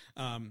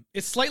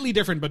 It's slightly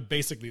different, but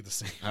basically the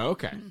same. Oh,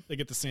 okay. They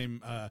get the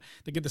same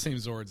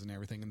Zords and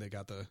everything, and they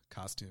got the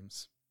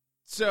costumes.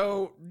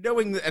 So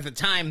knowing at the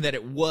time that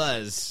it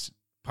was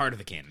part of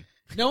the canon,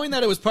 Knowing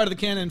that it was part of the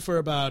canon for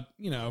about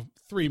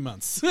 3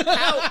 months.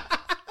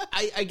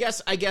 I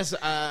guess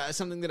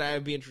something that I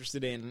would be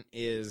interested in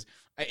is,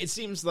 it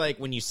seems like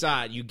when you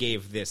saw it, you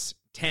gave this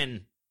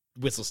 10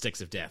 whistle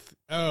sticks of death.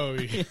 Oh,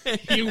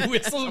 you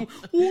whistle.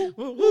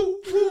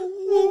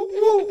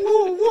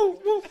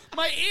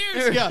 My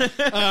ears. Yeah.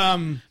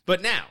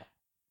 But now,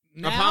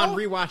 upon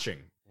rewatching,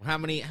 how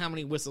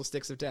many whistle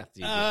sticks of death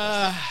do you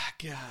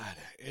give this? God,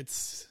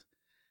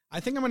 I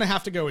think I'm gonna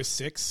have to go with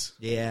 6.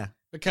 Yeah.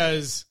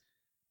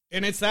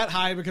 And it's that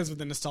high because of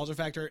the nostalgia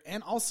factor,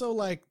 and also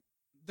like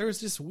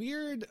there's this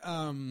weird.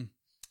 I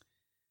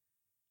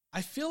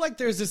feel like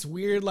there's this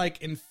weird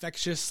like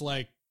infectious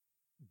like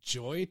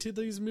joy to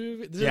these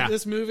movies. Yeah.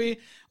 This movie,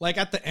 like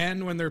at the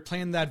end when they're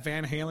playing that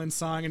Van Halen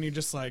song, and you're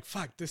just like,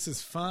 "Fuck, this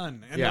is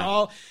fun," and they're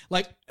all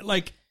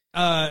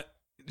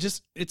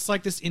just it's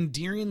like this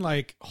endearing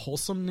like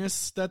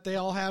wholesomeness that they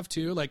all have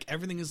too. Like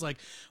everything is like,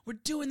 we're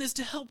doing this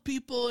to help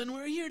people, and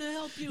we're here to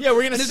help you. Yeah,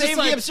 we're gonna And it's save just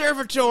the like,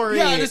 observatory.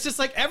 yeah, and it's just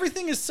like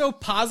everything is so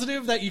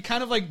positive that you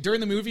kind of like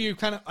during the movie you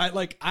kind of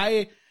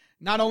I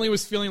not only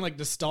was feeling like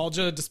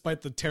nostalgia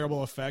despite the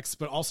terrible effects,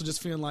 but also just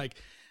feeling like,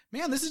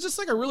 man, this is just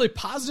like a really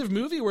positive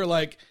movie where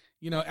like,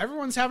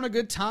 everyone's having a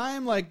good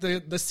time. Like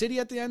the city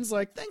at the end's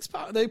like, thanks.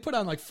 They put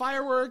on like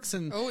fireworks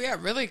and Oh yeah,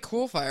 really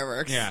cool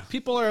fireworks. Yeah.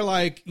 people are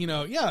like,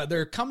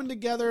 they're coming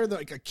together.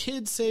 Like a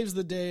kid saves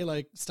the day,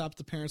 like stops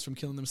the parents from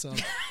killing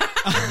themselves.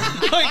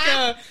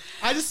 I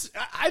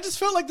just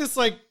felt like this,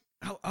 like,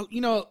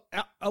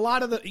 a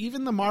lot of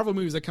even the Marvel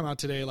movies that come out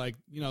today, like,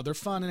 they're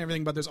fun and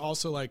everything, but there's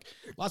also like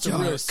lots of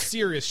real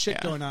serious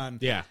shit going on.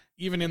 Yeah.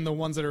 Even in the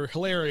ones that are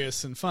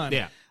hilarious and fun.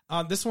 Yeah.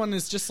 This one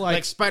is just Like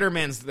like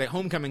Spider-Man's, the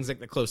Homecoming's like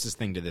the closest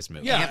thing to this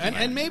movie. yeah,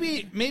 and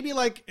maybe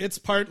like it's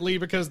partly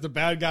because the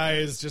bad guy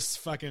is just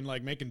fucking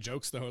like making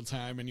jokes the whole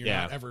time, and you're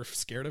not ever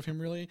scared of him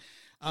really.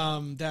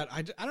 That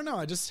I don't know.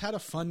 I just had a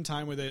fun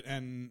time with it,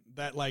 and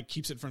that like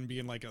keeps it from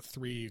being like a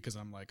 3 because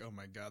I'm like, oh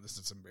my god, this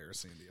is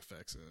embarrassing. The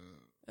effects.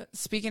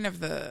 Speaking of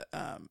the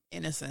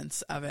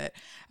innocence of it,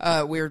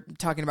 we were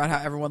talking about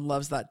how everyone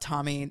loves that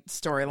Tommy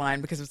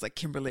storyline because it was like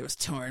Kimberly was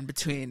torn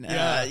between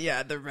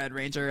the Red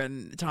Ranger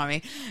and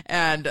Tommy,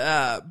 and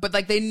but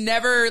like they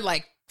never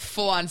like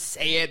full on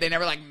say it. They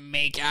never like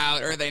make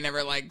out, or they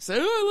never like say,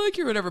 "Oh, I like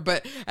you," or whatever.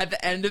 But at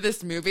the end of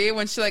this movie,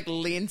 when she like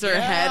leans her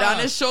head on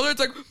his shoulder, it's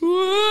like,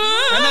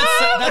 whoa!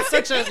 And that's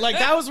such a like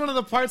that was one of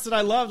the parts that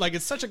I loved. Like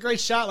it's such a great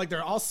shot. Like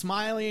they're all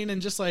smiling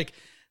and just like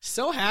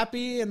so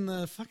happy, and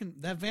the fucking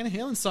that Van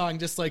Halen song,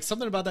 just like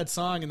something about that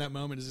song in that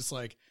moment is just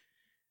like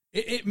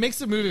it makes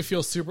the movie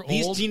feel super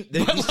old.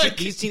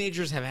 These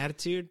teenagers have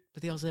attitude,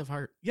 but they also have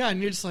heart. Yeah,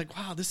 and you're just like,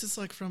 wow, this is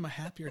like from a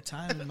happier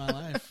time in my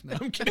life. No,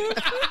 I'm kidding.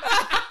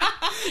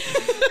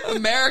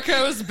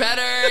 America was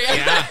better.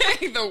 Yeah.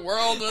 The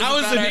world was I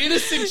was better. an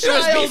innocent It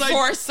child. was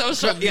before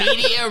social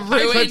media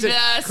ruined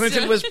us.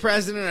 Clinton was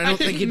president. I don't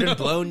think he'd been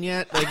blown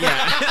yet. Like,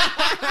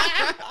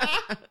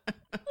 yeah.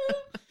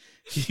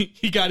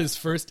 He got his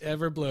first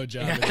ever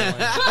blowjob. in the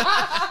White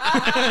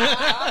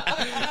House.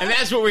 And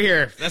that's what we're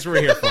here. That's what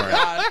we're here for.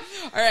 God.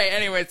 All right.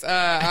 Anyways,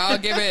 I'll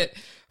give it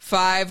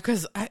 5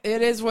 because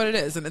it is what it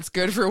is, and it's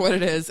good for what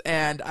it is.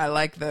 And I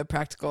like the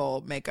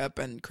practical makeup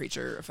and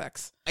creature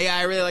effects. Yeah,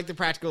 I really like the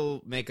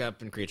practical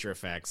makeup and creature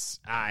effects.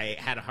 I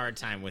had a hard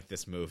time with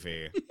this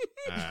movie.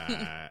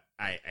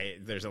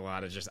 There's a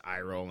lot of just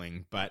eye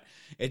rolling, but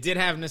it did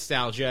have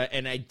nostalgia,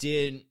 and it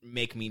did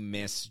make me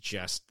miss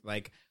just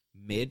like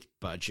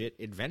mid-budget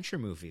adventure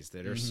movies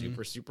that are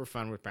super, super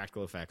fun with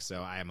practical effects.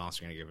 So I am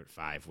also going to give it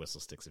 5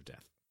 whistle sticks of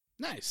death.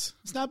 Nice.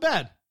 It's not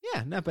bad.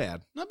 Yeah, not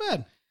bad. Not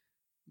bad.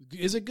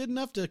 Is it good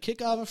enough to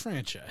kick off a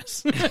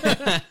franchise?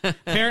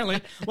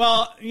 Apparently.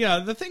 Well, yeah,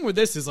 the thing with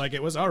this is like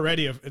it was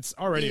already it's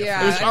already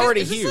Yeah, It was already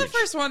This huge. is the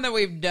first one that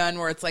we've done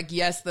where it's like,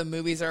 yes, the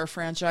movies are a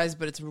franchise,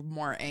 but it's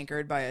more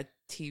anchored by a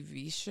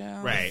TV show.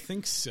 I Right.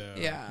 think so.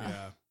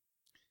 Yeah.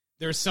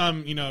 There's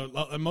some,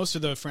 most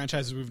of the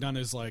franchises we've done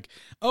is like,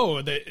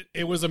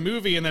 it was a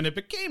movie and then it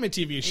became a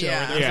TV show.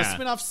 Yeah. There was Yeah. a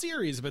spin-off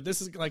series, but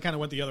this is like kind of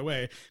went the other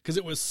way because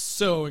it was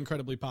so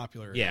incredibly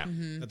popular. Yeah.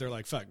 That they're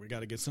like, fuck, we got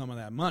to get some of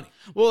that money.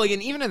 Well, like,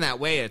 and even in that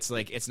way, it's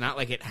like it's not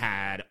like it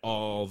had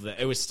all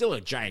the. It was still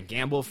a giant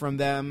gamble from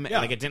them. Yeah.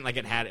 Like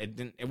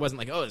it wasn't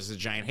like, oh, this is a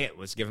giant hit.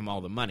 Let's give them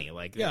all the money.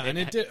 Like Yeah, and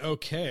it did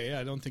okay.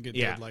 I don't think it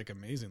Yeah. did like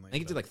amazingly. I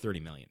think it did but- like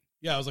 30 million.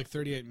 yeah, it was like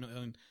 38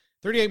 million.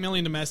 38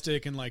 million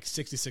domestic and like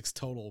 66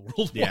 total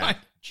worldwide. Yeah.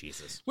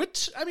 Jesus.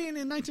 Which, I mean,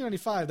 in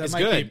 1995, that It's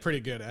might be good. pretty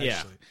good,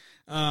 actually.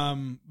 Yeah.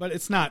 But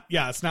it's not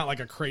like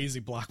a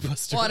crazy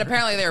blockbuster. Well, and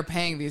apparently they were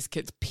paying these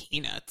kids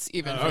peanuts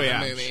even for the yeah,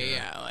 movie. sure.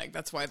 Yeah, like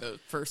that's why the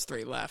first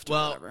 3 left or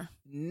Well, whatever.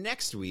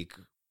 next week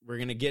you're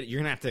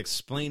gonna have to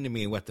explain to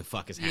me what the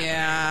fuck is happening.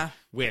 Yeah.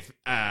 With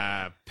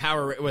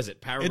Power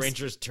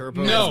Rangers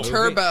Turbo? No. movie?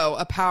 Turbo,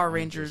 a Power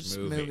Rangers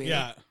movie. movie.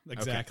 Yeah,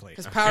 exactly.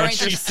 Because Power And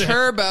she Rangers said-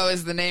 Turbo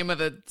is the name of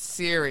the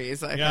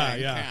series, I Yeah,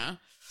 think. yeah.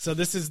 So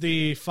this is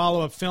the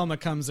follow-up film that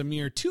comes a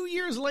mere 2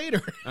 years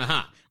later,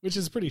 Uh-huh. which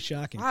is pretty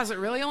shocking. Wow, is it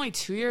really only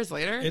 2 years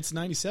later? It's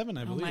 97,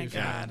 I oh believe. my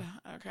God.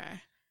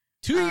 Okay.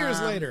 2 years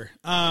later.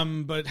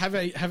 But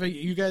have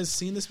you guys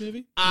seen this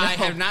movie? I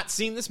have not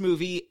seen this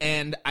movie,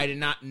 and I did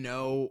not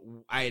know.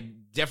 I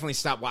had definitely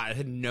stopped watching. I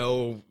had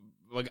no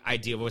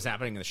idea what was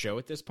happening in the show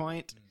at this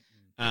point.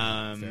 So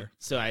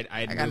I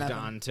got moved nothing.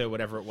 on to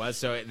whatever it was.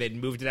 So they'd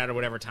moved it out of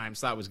whatever time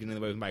slot was getting in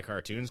the way with my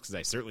cartoons, because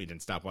I certainly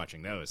didn't stop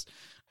watching those.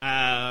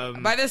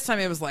 By this time,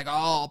 it was like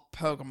all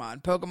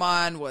Pokemon.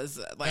 Pokemon was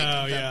like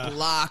Oh, the yeah.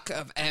 block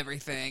of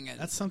everything. And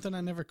That's something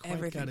I never quite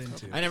Everything got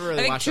into. I never I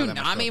really think watched all that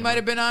much Toonami Pokemon. might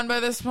have been on by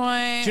this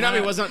point.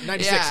 Toonami was on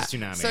 96 Yeah. is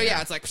Toonami. So yeah,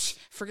 it's like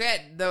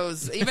forget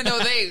those. Even though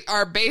they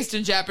are based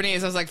in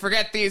Japanese, I was like,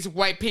 forget these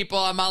white people.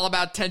 I'm all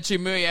about Tenchi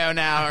Muyo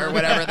now, or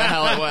whatever the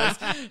hell it was.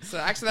 So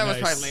actually, that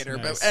was Nice, probably later.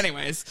 nice. But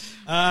anyways,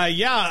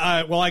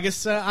 Well, I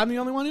guess I'm the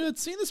only one who had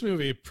seen this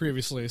movie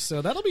previously,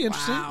 so that'll be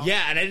interesting. Wow.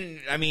 Yeah, and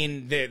I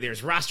mean,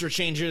 there's roster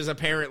changes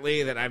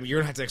apparently that you're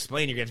gonna have to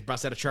explain. You're gonna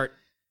bust out a chart.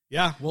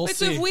 Yeah, we'll wait,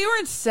 see. so if we were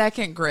in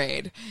 2nd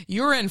grade,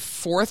 you were in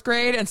 4th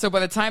grade, and so by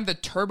the time the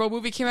Turbo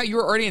movie came out, you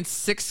were already in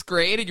 6th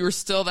grade, and you were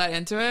still that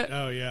into it.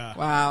 Oh yeah.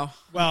 Wow.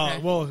 Well, Okay.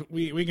 well,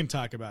 we can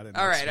talk about it.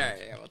 All next right, week. all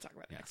right. Yeah, we'll talk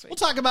about it next week.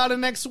 We'll talk about it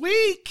next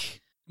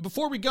week.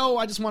 Before we go,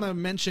 I just want to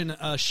mention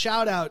a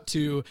shout out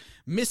to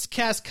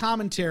Miscast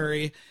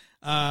Commentary.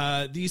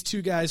 These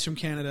two guys from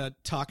Canada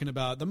talking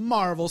about the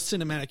Marvel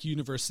Cinematic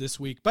Universe this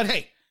week. But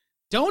hey,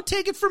 don't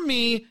take it from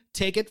me,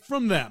 take it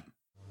from them.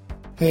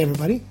 Hey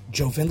everybody,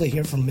 Joe Findlay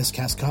here from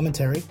Miscast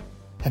Commentary.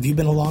 Have you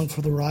been along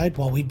for the ride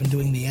while we've been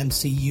doing the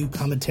MCU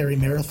Commentary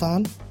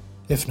Marathon?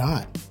 If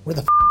not, where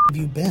the have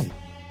you been?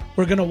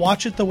 We're going to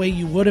watch it the way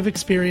you would have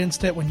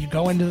experienced it when you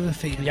go into the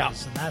theaters. Yeah, And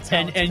that's how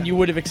it's and gonna you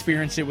would have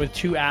experienced it with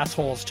 2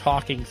 assholes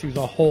talking through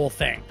the whole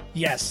thing.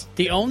 Yes.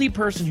 The only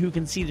person who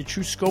can see the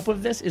true scope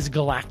of this is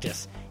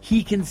Galactus.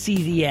 He can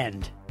see the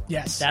end.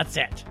 Yes. That's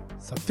it.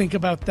 So think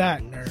about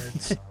that,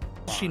 nerds.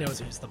 She knows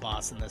who's the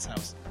boss in this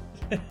house.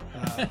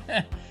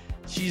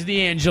 She's the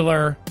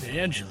Angeler.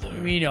 Angela.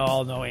 We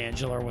all know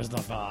Angeler was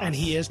the boss. And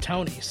he is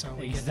Tony, so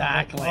we get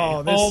that. Exactly.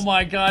 Oh, this,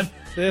 my God.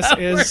 this That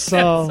is worked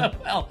so...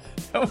 out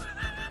well.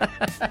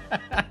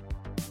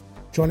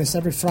 Join us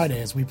every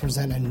Friday as we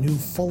present a new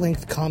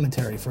full-length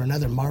commentary for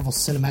another Marvel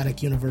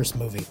Cinematic Universe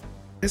movie.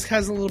 This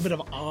has a little bit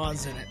of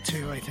Oz in it,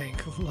 too, I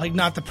think. Like,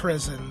 not the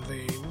prison,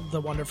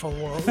 the wonderful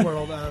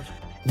world of...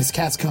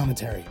 Miscast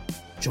Commentary.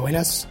 Join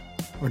us,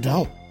 or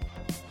don't.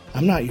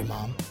 I'm not your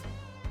mom.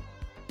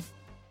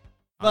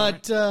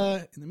 But in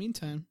the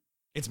meantime,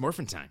 It's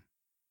morphin' time.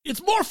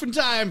 it's morphin'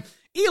 time.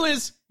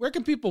 Eliz, where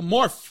can people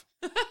morph?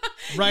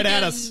 Right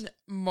at us.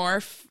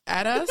 Morph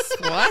at us?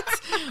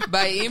 What?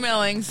 By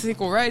emailing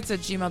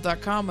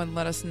sequelrights@gmail.com and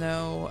let us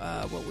know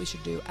what we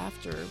should do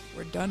after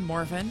we're done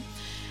morphing.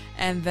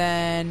 And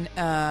then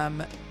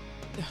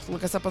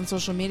look us up on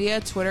social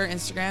media, Twitter,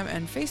 Instagram,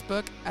 and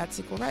Facebook at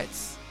Sequel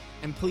Rights.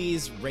 And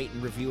please rate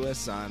and review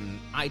us on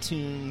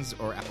iTunes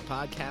or Apple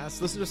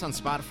Podcasts. Listen to us on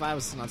Spotify. I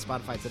was listening on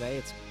Spotify today.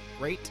 It's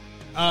great.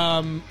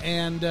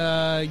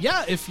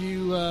 If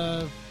you,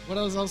 what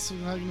else was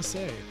I going to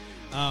say?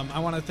 I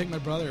want to thank my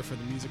brother for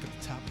the music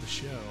at the top of the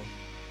show.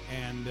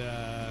 And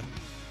I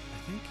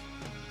think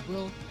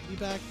we'll be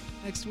back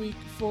next week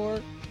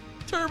for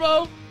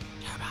Turbo.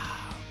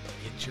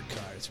 Get your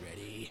cars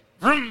ready.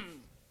 Vroom.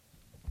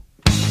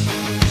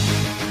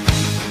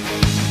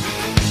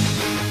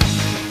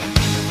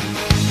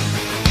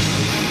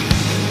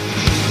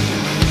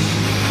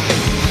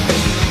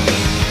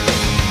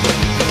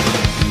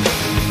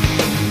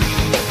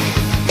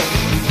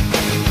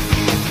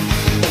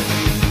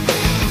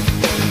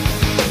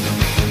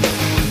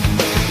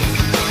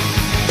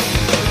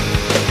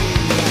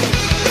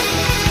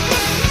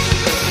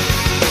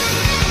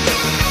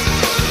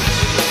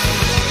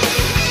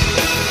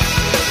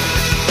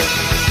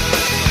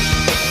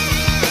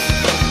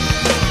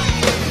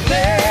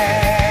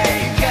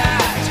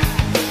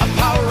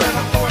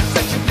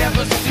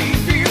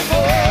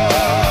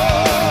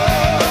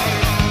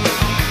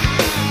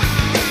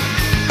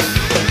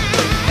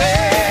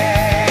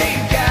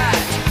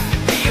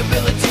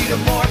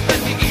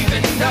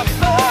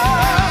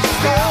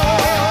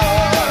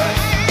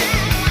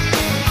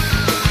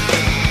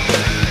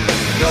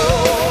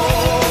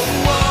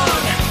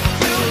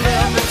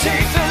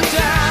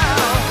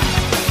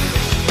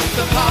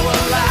 Power